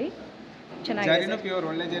ಸಿಲ್ಕ್ ಸಾರಿ. ಚೆನ್ನಾಗಿದೆ. ಜರಿನೂ ಪ್ಯೂರ್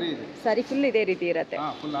ಒಳ್ಳೆ ಜರಿ ಇದೆ. ಸಾರಿ ಫುಲ್ ಇದೇ ರೀತಿ ಇರುತ್ತೆ.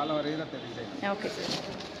 ಫುಲ್ ಆಲ್ ಓವರ್ ಇರುತ್ತೆ ಡಿಸೈನ್. ಓಕೆ ಸರ್,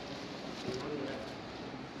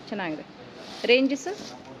 ಚೆನ್ನಾಗಿದೆ. Range sir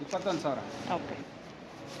 21,000. Okay.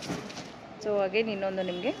 So again ಇನ್ನೊಂದು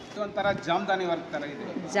ನಿಮಗೆ ಒಂಥರ ಜಾಮ್ದಾನಿ ವರ್ಕ್ ತರ ಇದೆ.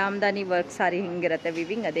 ಜಾಮ್ದಾನಿ ವರ್ಕ್ ಸಾರಿ ಹಿಂಗಿರುತ್ತೆ,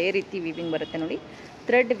 ವಿವಿಂಗ್ ಅದೇ ರೀತಿ ವಿವಿಂಗ್ ಬರುತ್ತೆ ನೋಡಿ.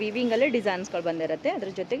 ಥ್ರೆಡ್ ವಿವಿಂಗ್ ಅಲ್ಲಿ ಡಿಸೈನ್ಸ್ಗಳು ಬಂದಿರುತ್ತೆ. ಅದ್ರ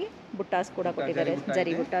ಜೊತೆಗೆ ಬುಟ್ಟಾಸ್ ಕೂಡ ಕೊಟ್ಟಿದ್ದಾರೆ,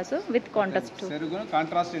 ಜರಿ ಬುಟ್ಟಾಸು ವಿತ್ ಕಾಂಟ್ರಾಸ್ಟ್. ಸರಿಗೂ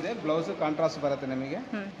ಕಾಂಟ್ರಾಸ್ಟ್ ಇದೆ, ಬ್ಲೌಸ್ ಕಾಂಟ್ರಾಸ್ಟ್ ಬರುತ್ತೆ ನಿಮಗೆ.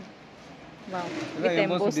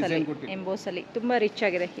 ಎಂಬೋಸ್ ಅಲ್ಲಿ ತುಂಬಾ ರಿಚ್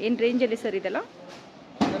ಆಗಿದೆ. ಏನು ರೇಂಜ್ ಅಲ್ಲಿ ಸರ್ ಇದೆಲ್ಲ?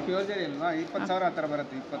 ಪ್ಯೂರ್ ಜರಿ ಅಲ್ವಾ, 20,000 ಆ ಥರ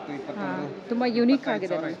ಬರುತ್ತೆ. 20-23 ತುಂಬ ಯೂನಿಕ್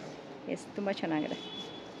ಆಗಿದೆ. ಎಸ್, ತುಂಬ ಚೆನ್ನಾಗಿದೆ.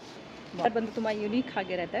 ಬಂದು ತುಂಬ ಯೂನಿಕ್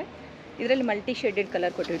ಆಗಿರುತ್ತೆ. ಇದರಲ್ಲಿ ಮಲ್ಟಿ ಶೇಡೆಡ್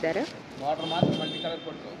ಕಲರ್ ಕೊಟ್ಟಿದ್ದಾರೆ. ಬಾರ್ಡರ್ ಮಾತ್ರ ಮಲ್ಟಿ ಕಲರ್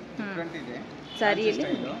ಕೊಟ್ಟು ಡಿಫರೆಂಟ್ ಇದೆ ಸಾರಿಯಲ್ಲಿ.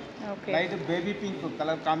 Okay, light baby pink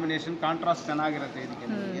colour combination, contrast ಚೆನ್ನಾಗಿರುತ್ತೆ. ಇದಕ್ಕೆ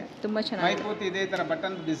ನಿಮಗೆ ತುಂಬ ಚೆನ್ನಾಗಿ ಮೈಪೂತಿ ಇದೇ ಥರ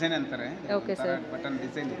ಬಟನ್ ಡಿಸೈನ್ ಅಂತಾರೆ. ಓಕೆ ಸರ್, ಬಟನ್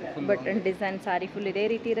ಡಿಸೈನ್ ಇದೆ, ಬಟನ್ ಡಿಸೈನ್ ಸಾರಿ ಫುಲ್ ಇದೇ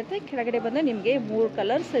ರೀತಿ ಇರುತ್ತೆ. ಕೆಳಗಡೆ ಬಂದು ನಿಮಗೆ 3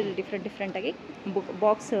 ಕಲರ್ಸ್ ಡಿಫ್ರೆಂಟ್ ಆಗಿ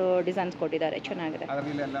ಬಾಕ್ಸ್ ಡಿಸೈನ್ಸ್ ಕೊಟ್ಟಿದ್ದಾರೆ. ಚೆನ್ನಾಗಿದೆ.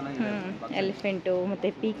 ಎಲಿಫೆಂಟು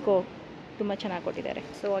ಮತ್ತು ಪೀಕೋ ತುಂಬ ಚೆನ್ನಾಗಿ ಕೊಟ್ಟಿದ್ದಾರೆ.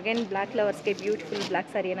 So again black ಲವರ್ಸ್ಗೆ beautiful black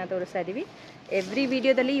ಸ್ಯಾರಿಯನ್ನು ತೋರಿಸ್ತಾ ಇದ್ದೀವಿ. ಎವ್ರಿ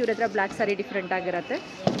ವಿಡಿಯೋದಲ್ಲಿ ಇವ್ರ ಹತ್ರ ಬ್ಲ್ಯಾಕ್ ಸ್ಯಾರಿ ಡಿಫ್ರೆಂಟ್ ಆಗಿರುತ್ತೆ.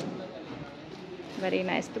 ವೆರಿ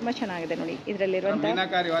ನೈಸ್, ತುಂಬ ಚೆನ್ನಾಗಿದೆ ನೋಡಿ. ಇದರಲ್ಲಿರುವಂಥ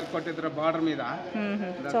ಮೀನಾಕಾರಿ ವರ್ಕ್ ಕೊಟ್ಟಿದ್ರು ಬಾರ್ಡರ್ మీద.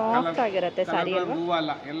 ಸಾಫ್ಟ್ ಆಗಿರುತ್ತೆ ಸಾರಿ ಅಲ್ವಾ? ಹೂವು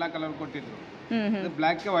ಅಲ್ಲ, ಎಲ್ಲ ಕಲರ್ ಕೊಟ್ಟಿದ್ರು.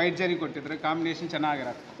 ಬ್ಲ್ಯಾಕ್ ವೈಟ್ ಜರಿ ಕೊಟ್ಟಿದ್ರೆ ಕಾಂಬಿನೇಷನ್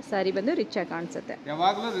ಚೆನ್ನಾಗಿರುತ್ತೆ. ಸಾರಿ ಬಂದು ರಿಚ್ ಆಗಿ ಕಾಣಿಸುತ್ತೆ.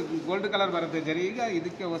 ಯಾವಾಗಲೂ ಗೋಲ್ಡ್ ಕಲರ್ ಬರುತ್ತೆ ಜರಿ, ಈಗ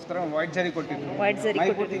ಇದಕ್ಕೋಸ್ಕರ ವೈಟ್ ಜರಿ ಕೊಟ್ಟಿದ್ರು. ವೈಟ್ ಜರಿ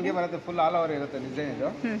ಹಿಂಗೆ ಬರುತ್ತೆ, ಫುಲ್ ಆಲ್ ಓವರ್ ಇರುತ್ತೆ ಡಿಸೈನ್.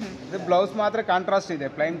 ಇದು ಬ್ಲೌಸ್ ಮಾತ್ರ ಕಾಂಟ್ರಾಸ್ಟ್ ಇದೆ,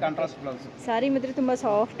 ಪ್ಲೈನ್ ಕಾಂಟ್ರಾಸ್ಟ್ ಬ್ಲೌಸ್. ಸಾರಿ ಮಾತ್ರ ತುಂಬ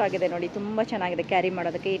ಸಾಫ್ಟ್ ಆಗಿದೆ ನೋಡಿ, ತುಂಬ ಚೆನ್ನಾಗಿದೆ ಕ್ಯಾರಿ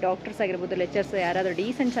ಮಾಡೋದಕ್ಕೆ. ಈ ಡಾಕ್ಟರ್ಸ್ ಆಗಿರ್ಬೋದು, ಲೆಕ್ಚರ್ಸ್ ಯಾರಾದರೂ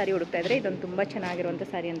ಡೀಸೆಂಟ್ ಸಾರಿ ಹುಡುಕ್ತಾ ಇದ್ರೆ ಇದೊಂದು ತುಂಬ ಚೆನ್ನಾಗಿರುವಂಥ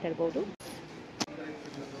ಸಾರಿ ಅಂತ ಹೇಳ್ಬೋದು.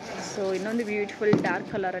 ಸೊ ಇನ್ನೊಂದು ಬ್ಯೂಟಿಫುಲ್ ಡಾರ್ಕ್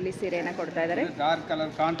ಕಲರ್ ಅಲ್ಲಿ ಸೀರೆಯನ್ನು ಕೊಡ್ತಾ ಇದ್ದಾರೆ. ಡಾರ್ಕ್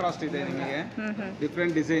ಕಲರ್ ಕಾಂಟ್ರಾಸ್ಟ್ ಇದೆ ನಿಮಗೆ,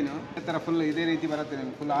 ಡಿಫ್ರೆಂಟ್ ಡಿಸೈನ್. ಈ ತರ ಫುಲ್ ಇದೇ ರೀತಿ ಬರುತ್ತೆ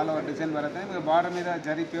ನಿಮಗೆ, ಫುಲ್ ಆಲ್ ಓವರ್ ಡಿಸೈನ್ ಬರುತ್ತೆ. ನಿಮಗೆ ಬಾರ್ಡರ್ మీద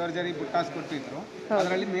ಜರಿ ಪ್ಯೂರ್ ಜರಿ ಬುಟ್ಟಾಸ್ ಕೊಟ್ಟಿದ್ರು,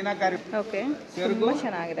 ಅದರಲ್ಲಿ ಮೀನಾಕಾರಿ. ಓಕೆ, ತುಂಬಾ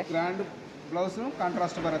ಚೆನ್ನಾಗಿದೆ. ಗ್ರ್ಯಾಂಡ್ ಬ್ಲೌಸ್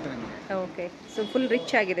ಕಾಂಟ್ರಾಸ್ಟ್ ಬರುತ್ತೆ ನಿಮಗೆ. ಓಕೆ, ಸೊ ಫುಲ್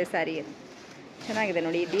ರಿಚ್ ಆಗಿದೆ ಸ್ಯಾರಿ, ಚೆನ್ನಾಗಿದೆ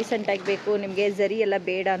ನೋಡಿ. ಡೀಸೆಂಟ್ ಆಗಿ ಬೇಕು ನಿಮಗೆ, ಜರಿ ಎಲ್ಲ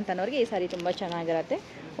ಬೇಡ ಅಂತನೋರಿಗೆ ಈ ಸಾರಿ ತುಂಬ ಚೆನ್ನಾಗಿರುತ್ತೆ.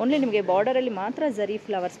 ಓನ್ಲಿ ನಿಮಗೆ ಬಾರ್ಡರಲ್ಲಿ ಮಾತ್ರ ಜರಿ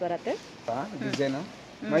ಫ್ಲವರ್ಸ್ ಬರುತ್ತೆ. ಡಿಸೈನ್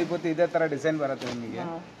ಮೈಪೂತಿ ಇದೇ ತರ ಡಿಸೈನ್ ಬರುತ್ತೆ ನಿಮಗೆ,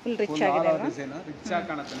 ಫುಲ್ ರಿಚ್ ಆಗಿದೆ. ಡಿಸೈನ್ ರಿಚ್ ಆಗಿ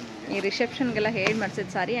ಕಾಣುತ್ತೆ ನಿಮಗೆ. ಈ ರಿಸೆಪ್ಷನ್ಗೆಲ್ಲ ಹೇಳಿ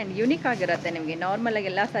ಮಾಡಿಸಿದ ಸಾರಿ ಆ್ಯಂಡ್ ಯೂನಿಕ್ ಆಗಿರುತ್ತೆ ನಿಮಗೆ. ನಾರ್ಮಲ್ ಆಗಿ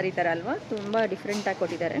ಎಲ್ಲ ಸಾರಿ ಥರ ಅಲ್ವಾ, ತುಂಬ ಡಿಫ್ರೆಂಟ್ ಆಗಿ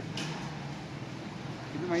ಕೊಟ್ಟಿದ್ದಾರೆ.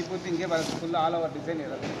 ಇದು ಮೈಪೂತಿ ಹಿಂಗೆ ಬರುತ್ತೆ, ಫುಲ್ ಆಲ್ ಓವರ್ ಡಿಸೈನ್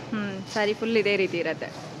ಇರುತ್ತೆ. ಸಾರಿ ಫುಲ್ ಇದೇ ರೀತಿ ಇರುತ್ತೆ.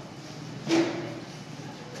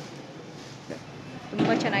 ತುಂಬ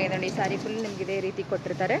ಚೆನ್ನಾಗಿದೆ ನೋಡಿ. ಸಾರಿ ಫುಲ್ ನಿಮ್ಗೆ ಇದೇ ರೀತಿ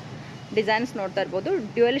ಕೊಟ್ಟಿರ್ತಾರೆ. ಡಿಸೈನ್ಸ್ ನೋಡ್ತಾ ಇರ್ಬೋದು,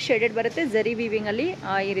 ಡ್ಯುಯಲ್ ಶೇಡೆಡ್ ಬರುತ್ತೆ. ಜರಿ ವೀವಿಂಗ್ ಅಲ್ಲಿ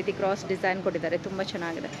ಈ ರೀತಿ ಕ್ರಾಸ್ ಡಿಸೈನ್ ಕೊಟ್ಟಿದ್ದಾರೆ, ತುಂಬ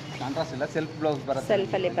ಚೆನ್ನಾಗಿದೆ. ಕಾಂಟ್ರಾಸ್ಟ್ ಇಲ್ಲ, ಸೆಲ್ಫ್ ಬ್ಲೌಸ್ ಬರುತ್ತೆ.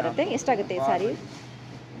 ಸೆಲ್ಫ್ ಅಲ್ಲಿ ಬರುತ್ತೆ. ಎಷ್ಟಾಗುತ್ತೆ ಈ ಸಾರಿ?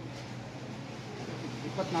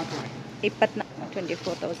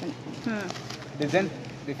 24,000. ಡಿಸೈನ್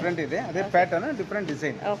ಡಿಫ್ರೆಂಟ್ ಇದೆ, ಅದೇ pattern different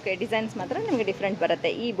design. Okay, designs ಮಾತ್ರ ನಿಮಗೆ ಡಿಫ್ರೆಂಟ್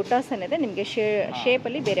ಬರುತ್ತೆ. ಈ ಬುಟ್ಟಾಸ್ ಏನಿದೆ ನಿಮಗೆ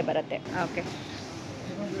ಶೇಪಲ್ಲಿ ಬೇರೆ ಬರುತ್ತೆ. ಓಕೆ,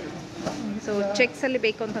 ಸೊ ಚೆಕ್ಸಲ್ಲಿ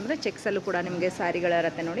ಬೇಕು ಅಂತಂದರೆ ಚೆಕ್ಸಲ್ಲೂ ಕೂಡ ನಿಮಗೆ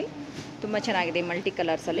ಸ್ಯಾರಿಗಳಿರುತ್ತೆ ನೋಡಿ, ತುಂಬ ಚೆನ್ನಾಗಿದೆ. ಮಲ್ಟಿ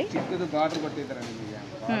ಕಲರ್ಸಲ್ಲಿ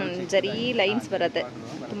ಜರಿ ಲೈನ್ಸ್ ಬರುತ್ತೆ,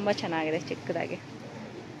 ತುಂಬ ಚೆನ್ನಾಗಿದೆ. ಚಿಕ್ಕದಾಗಿ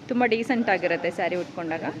ತುಂಬ ಡೀಸೆಂಟ್ ಆಗಿರುತ್ತೆ ಸ್ಯಾರಿ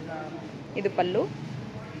ಉಟ್ಕೊಂಡಾಗ. ಇದು ಪಲ್ಲು,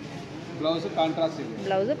 ಬ್ಲೌಸು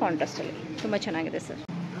ಕಾಂಟ್ರಾಸ್ಟಲ್ಲಿ ತುಂಬ ಚೆನ್ನಾಗಿದೆ ಸರ್.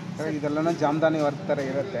 ಇದೆಲ್ಲ ಜಾಮ್ದಾನಿ ವರ್ಕ್ ಥರ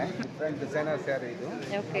ಇರುತ್ತೆ, ಡಿಫ್ರೆಂಟ್ ಡಿಸೈನರ್ ಸ್ಯಾರಿ ಇದು.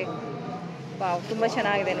 ಓಕೆ, ವಾವ್, ತುಂಬ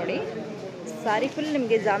ಚೆನ್ನಾಗಿದೆ ನೋಡಿ. ಸಾರಿ ಫುಲ್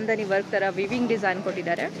ನಿಮಗೆ ಜಾಮ್ದಾನಿ ವರ್ಕ್ ಥರ ವಿವಿಂಗ್ ಡಿಸೈನ್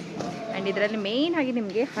ಕೊಟ್ಟಿದ್ದಾರೆ. ಆ್ಯಂಡ್ ಇದರಲ್ಲಿ ಮೇಯ್ನ್ ಆಗಿ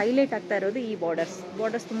ನಿಮಗೆ ಹೈಲೈಟ್ ಆಗ್ತಾ ಇರೋದು ಈ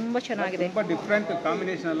ಬಾರ್ಡರ್ಸ್ ತುಂಬ ಚೆನ್ನಾಗಿದೆ. ತುಂಬ ಡಿಫ್ರೆಂಟ್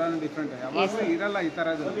ಕಾಂಬಿನೇಷನ್ ಎಲ್ಲ ಡಿಫ್ರೆಂಟ್ ಇರಲ್ಲ ಈ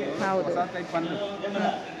ಥರದ್ದು. ಹೌದು,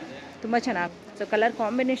 ತುಂಬ ಚೆನ್ನಾಗಿ. ಸೊ ಕಲರ್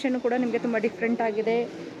ಕಾಂಬಿನೇಷನ್ ಕೂಡ ನಿಮಗೆ ತುಂಬ ಡಿಫ್ರೆಂಟ್ ಆಗಿದೆ.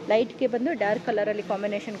 ಲೈಟ್ಗೆ ಬಂದು ಡಾರ್ಕ್ ಕಲರಲ್ಲಿ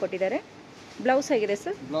ಕಾಂಬಿನೇಷನ್ ಕೊಟ್ಟಿದ್ದಾರೆ. ಬ್ಲೌಸ್ ಹೇಗಿದೆ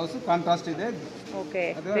ಸರ್? ಬ್ಲೌಸ್ ಕಾಂಟ್ರಾಸ್ಟ್ ಇದೆ. ಓಕೆ,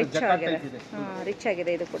 ರಿಚ್ ಆಗಿದೆ. ರಿಚ್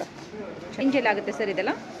ಆಗಿದೆ. ಇದು ಕೂಡ ರೇಂಜಲ್ಲಿ ಆಗುತ್ತೆ ಸರ್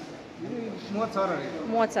ಇದೆಲ್ಲ?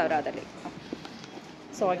 30,000 ಅದರಲ್ಲಿ.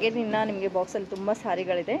 ಸೊ ಅಗೇನ್ ಇನ್ನು ನಿಮಗೆ ಬಾಕ್ಸಲ್ಲಿ ತುಂಬ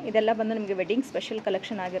ಸಾರಿಗಳಿದೆ. ಇದೆಲ್ಲ ಬಂದು ನಿಮಗೆ ವೆಡ್ಡಿಂಗ್ ಸ್ಪೆಷಲ್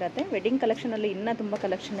ಕಲೆಕ್ಷನ್ ಆಗಿರುತ್ತೆ. ವೆಡ್ಡಿಂಗ್ ಕಲೆಕ್ಷನಲ್ಲಿ ಇನ್ನೂ ತುಂಬ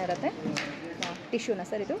ಕಲೆಕ್ಷನ್ ಇರುತ್ತೆ. ಟಿಶ್ಯೂನಾ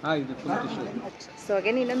ಸರ್ ಇದು? ಸೊ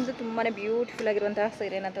ಅಗೇನ್ ಇನ್ನೊಂದು ತುಂಬಾ ಬ್ಯೂಟಿಫುಲ್ ಆಗಿರುವಂತಹ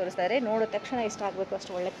ಸೀರೆನ ತೋರಿಸ್ತಾರೆ. ನೋಡಿದ ತಕ್ಷಣ ಇಷ್ಟ ಆಗಬೇಕು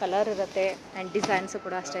ಅಷ್ಟು ಒಳ್ಳೆ ಕಲರ್ ಇರುತ್ತೆ. ಆ್ಯಂಡ್ ಡಿಸೈನ್ಸು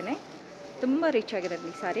ಕೂಡ ಅಷ್ಟೇ ತುಂಬ ರಿಚ್ ಆಗಿದೆ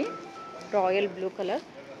ಈ ಸಾರಿ. Royal blue colour.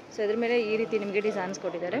 ಸೊ ಇದ್ರ ಮೇಲೆ ಈ ರೀತಿ ನಿಮಗೆ ಡಿಸೈನ್ಸ್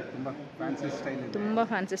ಕೊಟ್ಟಿದ್ದಾರೆ. ತುಂಬ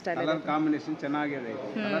ಫ್ಯಾನ್ಸಿ ಸ್ಟೈಲ್ ಇದೆ. ಕಾಂಬಿನೇಷನ್ ಚೆನ್ನಾಗಿದೆ.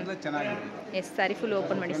 ಎಸ್, ಸ್ಯಾರಿ ಫುಲ್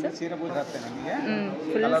ಓಪನ್ ಮಾಡಿ ಸರ್.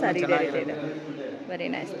 ಫುಲ್ ಸ್ಯಾರಿ ಇದೆ. ವೆರಿ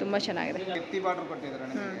ನೈಸ್, ತುಂಬ ಚೆನ್ನಾಗಿದೆ. ಎತ್ತಿ ಬಾರ್ಡರ್ ಕೊಟ್ಟಿದ್ದಾರೆ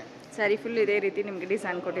ನಿಮಗೆ. ಸ್ಯಾರಿ ಫುಲ್ ಇದೇ ರೀತಿ ನಿಮಗೆ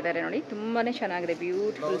ಡಿಸೈನ್ ಕೊಟ್ಟಿದ್ದಾರೆ ನೋಡಿ, ತುಂಬಾ ಚೆನ್ನಾಗಿದೆ,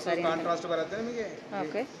 ಬ್ಯೂಟಿಫುಲ್ ಸ್ಯಾರಿ. ಕಾಂಟ್ರಾಸ್ಟ್ ಬರುತ್ತೆ ನಿಮಗೆ.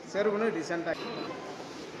 ಓಕೆ, ಸೆರಗುನು ಡಿಸೆಂಟ್ ಆಗಿ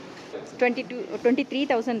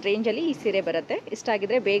 23,000 ರೇಂಜಲ್ಲಿ ಈ ಸೀರೆ ಬರುತ್ತೆ. ಇಷ್ಟ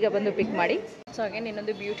ಆಗಿದ್ರೆ ಬೇಗ ಬಂದು ಪಿಕ್ ಮಾಡಿ. ಸೊ ಹಾಗೆ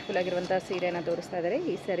ಇನ್ನೊಂದು ಬ್ಯೂಟಿಫುಲ್ ಆಗಿರುವಂಥ ಸೀರೆನ ತೋರಿಸ್ತಾ ಇದ್ದಾರೆ.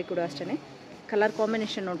 ಈ ಸ್ಯಾರಿ ಕೂಡ ಅಷ್ಟೇ, ಕಲರ್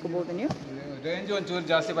ಕಾಂಬಿನೇಷನ್ ನೋಡ್ಕೋಬೋದು ನೀವು. ರೇಂಜ್ ಒಂಚೂರು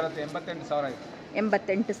ಜಾಸ್ತಿ ಬರುತ್ತೆ, 88,000 ಇದೆ.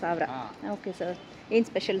 88,000. ಓಕೆ ಸರ್, ಏನು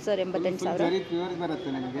ಸ್ಪೆಷಲ್ ಸರ್ 88,000? ಜರಿ ಪ್ಯೂರ್ ಬರುತ್ತೆ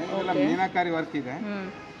ನಿಮಗೆ. ಇದೆಲ್ಲ ಮೀನಾಕಾರಿ ವರ್ಕ್ ಇದೆ.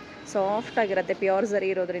 ಸಾಫ್ಟ್ ಆಗಿರುತ್ತೆ, ಪ್ಯೂರ್ ಜರಿ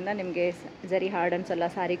ಇರೋದ್ರಿಂದ ನಿಮಗೆ ಜರಿ ಹಾರ್ಡ್ ಅನ್ಸಲ್ಲ,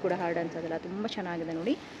 ಸ್ಯಾರಿ ಕೂಡ ಹಾರ್ಡ್ ಅನ್ಸೋದಿಲ್ಲ. ತುಂಬ ಚೆನ್ನಾಗಿದೆ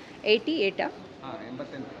ನೋಡಿ. 88.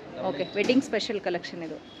 ಓಕೆ, ವೆಡ್ಡಿಂಗ್ ಸ್ಪೆಷಲ್ ಕಲೆಕ್ಷನ್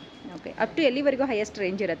ಇದು. ಓಕೆ, ಅಪ್ ಟು ಎಲ್ಲಿವರೆಗೂ ಹೈಯೆಸ್ಟ್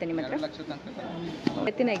ರೇಂಜ್ ಇರುತ್ತೆ ನಿಮ್ಮ ಹತ್ರ?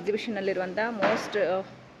 ಇವತ್ತಿನ ಎಕ್ಸಿಬಿಷನಲ್ಲಿರುವಂಥ ಮೋಸ್ಟ್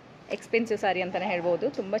ಎಕ್ಸ್ಪೆನ್ಸಿವ್ ಸಾರಿ ಅಂತಲೇ ಹೇಳ್ಬೋದು.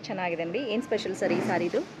 ತುಂಬ ಚೆನ್ನಾಗಿದೆ ನೋಡಿ. ಏನು ಸ್ಪೆಷಲ್ ಸರ್ ಈ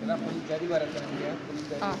ಸಾರಿದು?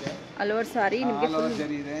 ಅಲ್ವರ್ ಸಾರಿ ನಿಮಗೆ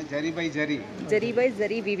ಜರಿ ಬೈ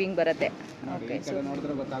ಜರಿ ವೀವಿಂಗ್ ಬರುತ್ತೆ. ಓಕೆ,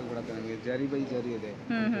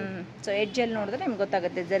 ಸೊ ಎಡ್ಜಲ್ಲಿ ನೋಡಿದ್ರೆ ನಿಮ್ಗೆ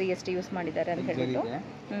ಗೊತ್ತಾಗುತ್ತೆ ಜರಿ ಎಷ್ಟು ಯೂಸ್ ಮಾಡಿದ್ದಾರೆ ಅಂತ ಹೇಳ್ಬಿಟ್ಟು.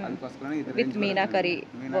 With meenakari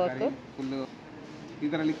work.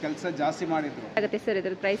 ಇದರಲ್ಲಿ ಕೆಲಸ ಜಾಸ್ತಿ ಮಾಡಿದ್ರು. ಆಗುತ್ತೆ ಸರ್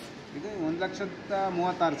ಇದ್ರ ಪ್ರೈಸ್? ಇದು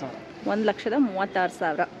 1,36,000.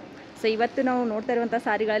 1,36,000. ಸೊ ಇವತ್ತು ನಾವು ನೋಡ್ತಾ ಇರುವಂಥ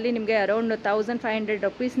ಸಾರಿಗಳಲ್ಲಿ ನಿಮಗೆ ಅರೌಂಡ್ 1,500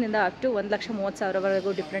 ರುಪೀಸ್ನಿಂದ ಅಪ್ ಟು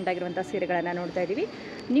 1,30,000ವರೆಗೂ ಡಿಫ್ರೆಂಟ್ ಆಗಿರುವಂಥ ಸೀರೆಗಳನ್ನು ನೋಡ್ತಾ ಇದ್ದೀವಿ.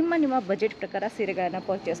 ನಿಮ್ಮ ಬಜೆಟ್ ಪ್ರಕಾರ ಸೀರೆಗಳನ್ನು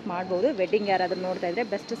ಪರ್ಚೇಸ್ ಮಾಡ್ಬೋದು. ವೆಡ್ಡಿಂಗ್ ಯಾರಾದರೂ ನೋಡ್ತಾ ಇದ್ರೆ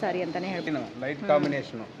ಬೆಸ್ಟ್ ಸಾರಿ ಅಂತಲೇ ಹೇಳ್ಬೋದು. Light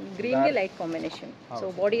combination, ಗ್ರೀನ್ಗೆ light combination. So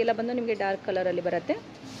body ಎಲ್ಲ ಬಂದು ನಿಮಗೆ ಡಾರ್ಕ್ ಕಲರಲ್ಲಿ ಬರುತ್ತೆ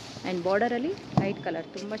ಆ್ಯಂಡ್ ಬಾರ್ಡರಲ್ಲಿ ಲೈಟ್ ಕಲರ್.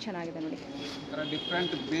 ತುಂಬ ಚೆನ್ನಾಗಿದೆ ನೋಡಿ.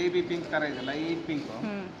 ಡಿಫ್ರೆಂಟ್ ಬೇಬಿ ಪಿಂಕ್ ಥರ ಇದೆ, ಲೈಟ್ ಪಿಂಕ್.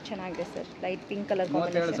 ಚೆನ್ನಾಗಿದೆ sir, light pink colour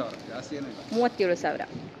combination. 37,000.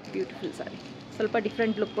 Beautiful ಸಾರಿ. ಸ್ವಲ್ಪ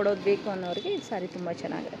ಡಿಫ್ರೆಂಟ್ ಲುಕ್ ಕೊಡೋದು ಬೇಕು ಅನ್ನೋರಿಗೆ ಈ ಸಾರಿ ತುಂಬ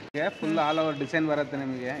ಚೆನ್ನಾಗಿದೆ. ಫುಲ್ ಆಲ್ ಓವರ್ ಡಿಸೈನ್ ಬರುತ್ತೆ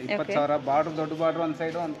ನಿಮಗೆ. 20,000. ಬಾರ್ಡರ್ ದೊಡ್ಡ ಬಾರ್ಡರ್ ಒಂದು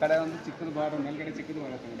ಸೈಡ್, ಒಂದು ಕಡೆ ಒಂದು ಚಿಕ್ಕದು ಬಾರ್ಡರ್, ಮೇಲ್ಗಡೆ ಚಿಕ್ಕದು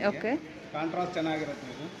ಬರುತ್ತೆ. ಓಕೆ, ಕಾಂಟ್ರಾಸ್ಟ್ ಚೆನ್ನಾಗಿರುತ್ತೆ.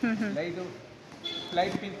 ಇದು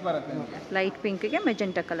ಲೈಟ್ ಪಿಂಕ್ ಬರುತ್ತೆ ನಿಮಗೆ. Light ಪಿಂಕ್ಗೆ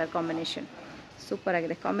magenta colour combination super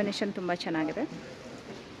ಆಗಿದೆ. ಕಾಂಬಿನೇಷನ್ ತುಂಬ ಚೆನ್ನಾಗಿದೆ.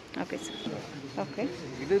 Okay sir. ಓಕೆ,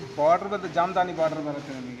 ಇದು ಬಾರ್ಡರ್ ಬಂದು ಜಾಮದಾನಿ ಬಾರ್ಡರ್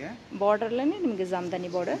ಬರುತ್ತೆ ನಿಮಗೆ. ಬಾರ್ಡರ್ಲೇ ನಿಮಗೆ ಜಾಮದಾನಿ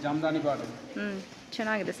ಬಾರ್ಡರ್.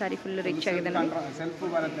 ಚೆನ್ನಾಗಿದೆ ಸಾರಿ, ಫುಲ್ ರಿಚ್ ಆಗಿದೆ ನೋಡಿ. ಸೆಲ್ಫ್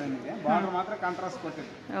ಬರುತ್ತೆ ನಿಮಗೆ, ಬಾರ್ಡರ್ ಮಾತ್ರ ಕಾಂಟ್ರಾಸ್ಟ್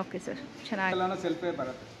ಕೊಟ್ಟಿದೆ. ಓಕೆ ಸರ್, ಚೆನ್ನಾಗಿದೆ. ಸೆಲ್ಫೇ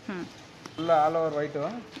ಬರುತ್ತೆ. Full all over white.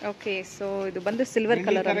 Okay, so ಇದು ಬಂದು ಸಿಲ್ವರ್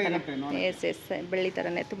ಕಲರ್ ಅಂತ. ಎಸ್ ಬೆಳ್ಳಿ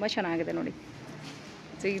ಥರನೇ ತುಂಬ ಚೆನ್ನಾಗಿದೆ ನೋಡಿ.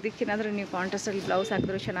 ಸೊ ಇದಕ್ಕೇನಾದರೂ ನೀವು ಕಾಂಟ್ರಾಸ್ಟಲ್ಲಿ ಬ್ಲೌಸ್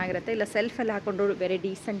ಹಾಕಿದ್ರು ಚೆನ್ನಾಗಿರುತ್ತೆ, ಇಲ್ಲ ಸೆಲ್ಫಲ್ಲಿ ಹಾಕೊಂಡ್ರು ವೆರಿ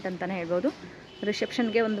ಡೀಸೆಂಟ್ ಅಂತಲೇ ಹೇಳ್ಬೋದು.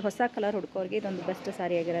 ರಿಸೆಪ್ಷನ್ಗೆ ಒಂದು ಹೊಸ ಕಲರ್ ಹುಡ್ಕೋರಿಗೆ ಇದೊಂದು ಬೆಸ್ಟ್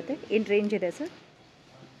ಸಾರಿ ಆಗಿರುತ್ತೆ. ಏನು ರೇಂಜ್ ಇದೆ ಸರ್?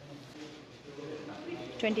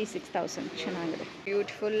 26,000. ಚೆನ್ನಾಗಿದೆ,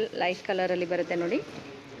 ಬ್ಯೂಟಿಫುಲ್ ಲೈಟ್ ಕಲರಲ್ಲಿ ಬರುತ್ತೆ ನೋಡಿ.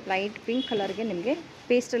 ಲೈಟ್ ಪಿಂಕ್ ಕಲರ್ಗೆ ನಿಮಗೆ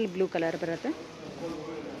ಪೇಸ್ಟಲ್ ಬ್ಲೂ ಕಲರ್ ಬರುತ್ತೆ.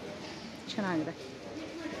 ಚೆನ್ನಾಗಿದೆ.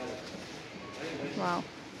 ವಾವ್,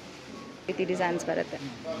 ರೀತಿ ಡಿಸೈನ್ಸ್ ಬರುತ್ತೆ.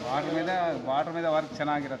 ಬಾರ್ಡರ್ ಮೇಲೆ ವರ್ಕ್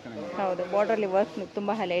ಚೆನ್ನಾಗಿರುತ್ತೆ ನಿಮಗೆ. ಹೌದು, ಬಾರ್ಡ್ರಲ್ಲಿ ವರ್ಕ್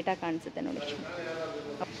ತುಂಬ ಹೈಲೈಟಾಗಿ ಕಾಣಿಸುತ್ತೆ ನೋಡಿ.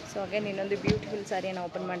 ಸೊ ಹಾಗೆ ಇನ್ನೊಂದು ಬ್ಯೂಟಿಫುಲ್ ಸ್ಯಾರಿಯನ್ನು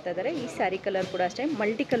ಓಪನ್ ಮಾಡ್ತಾ ಇದ್ದಾರೆ. ಈ ಸ್ಯಾರಿ ಕಲರ್ ಕೂಡ ಅಷ್ಟೇ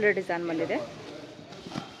ಮಲ್ಟಿ ಕಲರ್ ಡಿಸೈನ್ ಬಂದಿದೆ.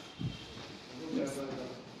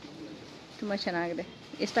 ತುಂಬ ಚೆನ್ನಾಗಿದೆ.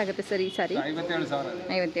 ಎಷ್ಟಾಗುತ್ತೆ ಸರ್ ಈ ಸ್ಯಾರಿ?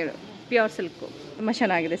 57. ಪ್ಯೂರ್ ಸಿಲ್ಕು, ತುಂಬ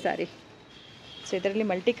ಚೆನ್ನಾಗಿದೆ ಸ್ಯಾರಿ. ಸೊ ಇದರಲ್ಲಿ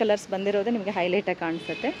ಮಲ್ಟಿ ಕಲರ್ಸ್ ಬಂದಿರೋದೇ ನಿಮಗೆ ಹೈಲೈಟಾಗಿ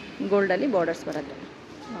ಕಾಣಿಸುತ್ತೆ. ಗೋಲ್ಡಲ್ಲಿ ಬಾರ್ಡರ್ಸ್ ಬರುತ್ತೆ.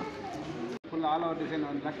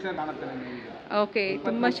 ಓಕೆ,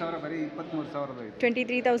 ತುಂಬ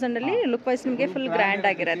 23,000ಅಲ್ಲಿ ಲುಕ್ ವೈಸ್ ನಿಮಗೆ ಫುಲ್ ಗ್ರ್ಯಾಂಡ್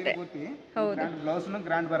ಆಗಿರುತ್ತೆ. ಹೌದು,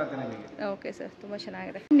 ಓಕೆ ಸರ್, ತುಂಬ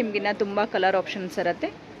ಚೆನ್ನಾಗಿದೆ. ನಿಮಗಿನ್ನ ತುಂಬ ಕಲರ್ ಆಪ್ಷನ್ಸ್ ಇರುತ್ತೆ.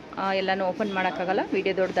 ಎಲ್ಲನೂ ಓಪನ್ ಮಾಡೋಕ್ಕಾಗಲ್ಲ,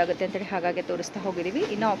 ವೀಡಿಯೋ ದೊಡ್ಡದಾಗುತ್ತೆ ಅಂತೇಳಿ ಹಾಗಾಗಿ ತೋರಿಸ್ತಾ ಹೋಗಿದ್ದೀವಿ.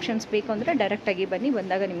 ಇನ್ನೂ ಆಪ್ಷನ್ಸ್ ಬೇಕು ಅಂದರೆ ಡೈರೆಕ್ಟಾಗಿ ಬನ್ನಿ,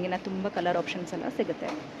 ಬಂದಾಗ ನಿಮಗಿನ್ನ ತುಂಬ ಕಲರ್ ಆಪ್ಷನ್ಸ್ ಎಲ್ಲ ಸಿಗುತ್ತೆ.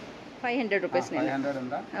 500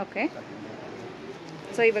 ರುಪೀಸ್ನಿಂದ. ಓಕೆ,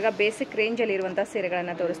 ಸೊ ಇವಾಗ ಬೇಸಿಕ್ ರೇಂಜಲ್ಲಿ ಇರುವಂಥ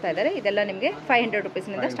ಸೀರೆಗಳನ್ನು ತೋರಿಸ್ತಾ ಇದ್ದಾರೆ. ಇದೆಲ್ಲ ನಿಮಗೆ 500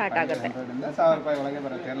 ರುಪೀಸ್ನಿಂದ ಸ್ಟಾರ್ಟ್ ಆಗುತ್ತೆ.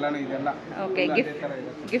 ಓಕೆ,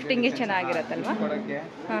 ಗಿಫ್ಟಿಂಗ್ಗೆ ಚೆನ್ನಾಗಿರುತ್ತಲ್ವಾ?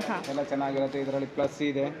 ಎಲ್ಲ ಚೆನ್ನಾಗಿರುತ್ತೆ. ಇದರಲ್ಲಿ ಪ್ಲಸ್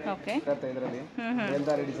ಇದೆ. ಓಕೆ,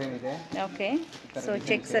 ಇದರಲ್ಲಿ ಡಿಸೈನ್ ಇದೆ. ಓಕೆ, ಸೊ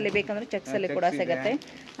ಚೆಕ್ಸಲ್ಲಿ ಬೇಕಂದ್ರೆ ಚೆಕ್ಸಲ್ಲಿ ಕೂಡ ಸಿಗುತ್ತೆ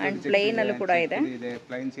ಆ್ಯಂಡ್ ಪ್ಲೈನಲ್ಲೂ ಕೂಡ ಇದೆ.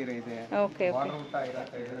 ಪ್ಲೈನ್ ಸೀರೆ ಇದೆ. ಓಕೆ,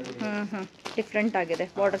 ಡಿಫ್ರೆಂಟ್ ಆಗಿದೆ.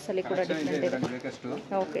 ಬಾರ್ಡರ್ಸಲ್ಲಿ ಕೂಡ ಡಿಫ್ರೆಂಟ್ ಇದೆ.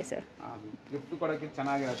 ಓಕೆ ಸರ್, ಗಿಫ್ಟ್ ಕೊಡೋಕ್ಕೆ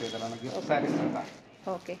ಚೆನ್ನಾಗಿರುತ್ತೆ. ಇದೆಲ್ಲ ಗಿಫ್ಟ್ ಸ್ಯಾರೀಸ್ ಅಂತ.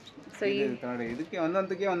 ಓಕೆ, ಸೊ ಇದಕ್ಕೆ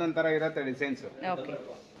ಒಂದೊಂದಕ್ಕೆ ಒಂದೊಂದು ಥರ ಇರುತ್ತೆ ಡಿಸೈನ್ಸ್. ಓಕೆ,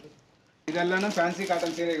 ಇದೆಲ್ಲನೂ ಫ್ಯಾನ್ಸಿ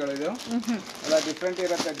ಕಾಟನ್ ಸೀರೆಗಳು. ಇದು ಎಲ್ಲ ಡಿಫ್ರೆಂಟ್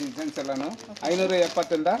ಇರುತ್ತೆ ಡಿಸೈನ್ಸ್ ಎಲ್ಲಾನು.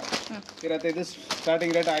 570ಇಂದ ಇರುತ್ತೆ. ಇದು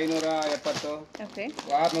ಸ್ಟಾರ್ಟಿಂಗ್ ರೇಟ್ 570. ಓಕೆ,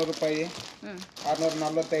 600 ರೂಪಾಯಿ,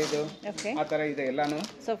 645 ಆ ಥರ ಇದೆ ಎಲ್ಲಾನು.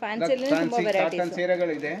 So fancy cotton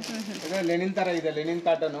ಸೀರೆಗಳಿದೆ. ಇದು ಲೆನಿನ್ ಥರ ಇದೆ, ಲೆನಿನ್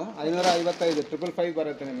ಕಾಟನು. 555, 555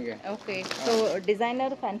 ಬರುತ್ತೆ ನಿಮಗೆ. ಓಕೆ, ಸೊ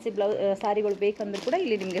ಡಿಸೈನರ್ ಫ್ಯಾನ್ಸಿ ಸಾರಿಗಳು ಬೇಕಂದ್ರೂ ಕೂಡ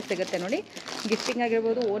ಇಲ್ಲಿ ನಿಮಗೆ ಸಿಗುತ್ತೆ ನೋಡಿ. ಗಿಫ್ಟಿಂಗ್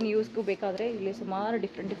ಆಗಿರ್ಬೋದು, ಓನ್ ಯೂಸ್ಗೂ ಬೇಕಾದರೆ ಇಲ್ಲಿ ಸುಮಾರು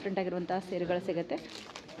ಡಿಫ್ರೆಂಟ್ ಆಗಿರುವಂಥ ಸೀರೆಗಳು ಸಿಗುತ್ತೆ.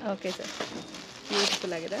 ಓಕೆ ಸರ್,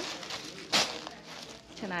 ಬ್ಯೂಟಿಫುಲ್ ಆಗಿದೆ,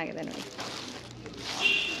 ಚೆನ್ನಾಗಿದೆ ನೋಡಿ.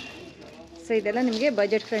 ಸೊ ಇದೆಲ್ಲ ನಿಮಗೆ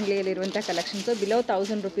budget ಫ್ರೆಂಡ್ಲಿಯಲ್ಲಿರುವಂಥ collections. Below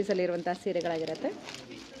 1,000 ರುಪೀಸಲ್ಲಿರುವಂಥ ಸೀರೆಗಳಾಗಿರುತ್ತೆ.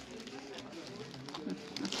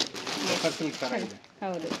 Tussar silk ಥರ ಇದೆ.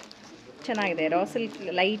 ಹೌದು, ಚೆನ್ನಾಗಿದೆ. Raw silk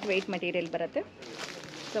light weight material ಬರುತ್ತೆ.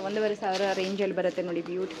 ಸೊ 1,500 ರೇಂಜಲ್ಲಿ ಬರುತ್ತೆ ನೋಡಿ.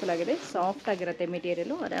 ಬ್ಯೂಟಿಫುಲ್ ಆಗಿದೆ, ಸಾಫ್ಟ್ ಆಗಿರುತ್ತೆ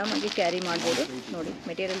ಮೆಟೀರಿಯಲು, ಆರಾಮಾಗಿ ಕ್ಯಾರಿ ಮಾಡ್ಬೋದು. ನೋಡಿ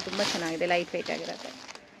ಮೆಟೀರಿಯಲ್ ತುಂಬ ಚೆನ್ನಾಗಿದೆ, ಲೈಟ್ ವೆಯ್ಟ್ ಆಗಿರುತ್ತೆ.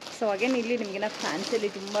 ಸೊ ಅಗೇನ್ ಇಲ್ಲಿ ನಿಮಗೆಲ್ಲ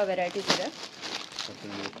ಫ್ಯಾನ್ಸಿಲಿ ತುಂಬ ವೆರೈಟೀಸ್ ಇದೆ.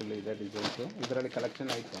 ಇದೆ ಡಿಸೈನ್ಸು, ಇದರಲ್ಲಿ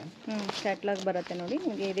ಕಲೆಕ್ಷನ್ ಐತೆ. ಕ್ಯಾಟ್ಲಾಗ್ ಬರುತ್ತೆ ನೋಡಿ.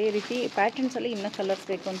 ನಿಮಗೆ ಇದೇ ರೀತಿ ಪ್ಯಾಟರ್ನ್ಸಲ್ಲಿ ಇನ್ನೂ ಕಲರ್ಸ್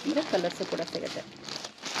ಬೇಕು ಅಂತಂದರೆ ಕಲರ್ಸು ಕೂಡ ಸಿಗುತ್ತೆ.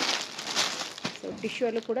 ಸೊ ಟಿಶ್ಯೂ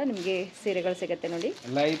ಕೂಡ ನಿಮಗೆ ಸೀರೆಗಳು ಸಿಗುತ್ತೆ ನೋಡಿ.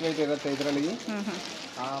 ಲೈಟ್ ವೆಯ್ಟ್ ಇರುತ್ತೆ ಇದರಲ್ಲಿ.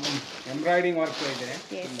 ಎಂಬ್ರಾಯ್ಡಿಂಗ್ ವರ್ಕ್ ಇದೆ.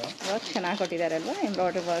 ವರ್ಕ್ ಚೆನ್ನಾಗಿ ಕೊಟ್ಟಿದ್ದಾರೆ ಅಲ್ವಾ,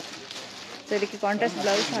 ಎಂಬ್ರಾಯ್ಡ್ರಿ ವರ್ಕ್. ಸೊ ಇದಕ್ಕೆ contrast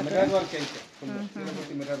blouse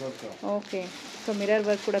okay. So mirror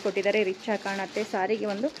work ಕೂಡ ಕೊಟ್ಟಿದ್ದಾರೆ, ರಿಚ್ ಆಗಿ ಕಾಣುತ್ತೆ ಸಾರಿಗೆ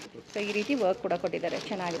ಒಂದು. ಸೊ ಈ ರೀತಿ ವರ್ಕ್ ಕೂಡ ಕೊಟ್ಟಿದ್ದಾರೆ,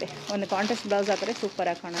 ಚೆನ್ನಾಗಿದೆ. ಒಂದು ಕಾಂಟ್ರಾಸ್ಟ್ ಬ್ಲೌಸ್ ಹಾಕಿದ್ರೆ ಸೂಪರ್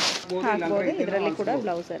ಆಗಿ ಕಾಣುತ್ತೆ, ಹಾಕ್ಬೋದು. ಇದರಲ್ಲಿ ಕೂಡ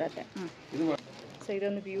ಬ್ಲೌಸ್ ಇರುತ್ತೆ. ಸೊ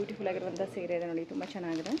ಇದೊಂದು ಬ್ಯೂಟಿಫುಲ್ ಆಗಿರುವಂಥ ಸೀರೆ ಇದೆ ನೋಡಿ, ತುಂಬ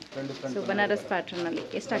ಚೆನ್ನಾಗಿದೆ. ಸೊ ಬನಾರಸ್ ಪ್ಯಾಟ್ರನಲ್ಲಿ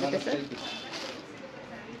ಎಷ್ಟಾಗುತ್ತೆ ಸರ್?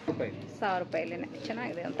 1,000 ರೂಪಾಯಿಲೇನೆ.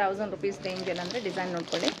 ಚೆನ್ನಾಗಿದೆ. 1,000 ರುಪೀಸ್ ರೇಂಜ್ ಏನಂದರೆ ಡಿಸೈನ್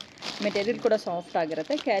ನೋಡ್ಕೊಳ್ಳಿ. ಮೆಟೀರಿಯಲ್ ಕೂಡ ಸಾಫ್ಟ್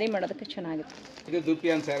ಆಗಿರುತ್ತೆ, ಕ್ಯಾರಿ ಮಾಡೋದಕ್ಕೆ ಚೆನ್ನಾಗಿದೆ. ಇದು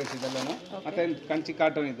ದುಪಿಯಾನ್ ಸ್ಯಾರೀಸ್ ಇದೆಲ್ಲನು. ಮತ್ತೆ ಕಂಚಿ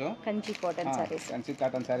ಕಾಟನ್, ಇದು Kanchi cotton saris. Kanchi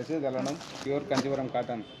cotton saris ಇದೆಲ್ಲನು pure Kanchipuram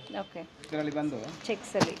cotton. Okay. ಇದರಲ್ಲಿ ಬಂದು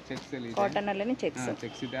ಚೆಕ್ಸಲ್ಲಿ, ಕಾಟನಲ್ಲೇ ಚೆಕ್ಸ್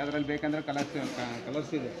ಇದೆ. ಅದರಲ್ಲಿ ಬೇಕಂದ್ರೆ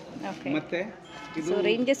ಕಲರ್ಸ್ ಇದೆ. ಓಕೆ. ಮತ್ತೆ ಇದು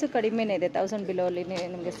ರೇಂಜಸ್ಸು ಕಡಿಮೆನೇ ಇದೆ, 1000 ಬಿಲೋ ಅಲ್ಲಿ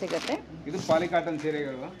ನಿಮಗೆ ಸಿಗುತ್ತೆ. ಇದು ಪಾಲಿ ಕಾಟನ್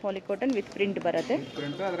ಸೀರೆಗಳು. ಪಾಲಿ ಕಾಟನ್ ವಿತ್ ಪ್ರಿಂಟ್ ಬರುತ್ತೆ.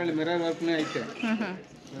 ಪ್ರಿಂಟ್ ಅದರಲ್ಲಿ ಮಿರರ್ ವರ್ಕ್ನೇ ಐತೆ.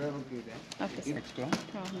 ಮಿರರ್ ವರ್ಕ್ ಇದೆ. ಓಕೆ. ನೆಕ್ಸ್ಟ್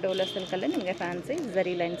ಡೋಲರ್ ಸಿಲ್ಕಲ್ಲೇ ನಿಮಗೆ ಫ್ಯಾನ್ಸಿ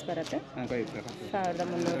ಝರಿ ಲೈನ್ಸ್ ಬರುತ್ತೆ.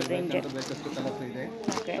 1,300 ರೇಂಜ್.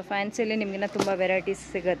 ಓಕೆ. ಫ್ಯಾನ್ಸಿಯಲ್ಲಿ ನಿಮಗಿನ್ನ ತುಂಬ ವೆರೈಟೀಸ್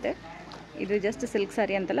ಸಿಗುತ್ತೆ. ಇದು ಜಸ್ಟ್ ಸಿಲ್ಕ್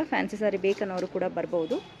ಸಾರಿ ಅಂತಲ್ಲ, ಫ್ಯಾನ್ಸಿ ಸಾರಿ ಬೇಕನ್ನೋರು ಕೂಡ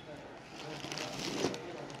ಬರ್ಬೋದು.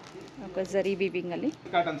 ಓಕೆ. ಝರಿ ವೀವಿಂಗಲ್ಲಿ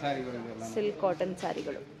ಸಿಲ್ಕ್ ಕಾಟನ್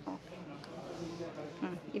ಸ್ಯಾರಿಗಳು. ಓಕೆ.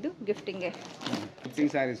 ಇದು ಗಿಫ್ಟಿಂಗ್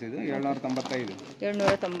ಸ್ಯಾರೀಸ್. ಇದು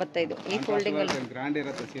 795. ಈ ಫೋಲ್ಡಿಂಗಲ್ಲಿ ಗ್ರ್ಯಾಂಡ್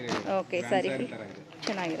ಇರುತ್ತೆ ಸೀರೆ. ಓಕೆ. ಸಾರಿ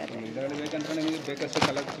ಚೆನ್ನಾಗಿರುತ್ತೆ. ಇದರಲ್ಲಿ ಬೇಕಂದ್ರೆ ನಿಮಗೆ ಬೇಕಷ್ಟು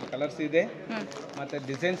ಕಲರ್ಸ್ ಇದೆ. ಮತ್ತೆ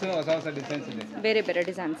ಡಿಸೈನ್ಸ್ ಹೊಸ ಡಿಸೈನ್ಸ್ ಇದೆ, ಬೇರೆ ಬೇರೆ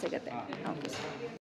ಡಿಸೈನ್ ಸಿಗುತ್ತೆ. ಓಕೆ.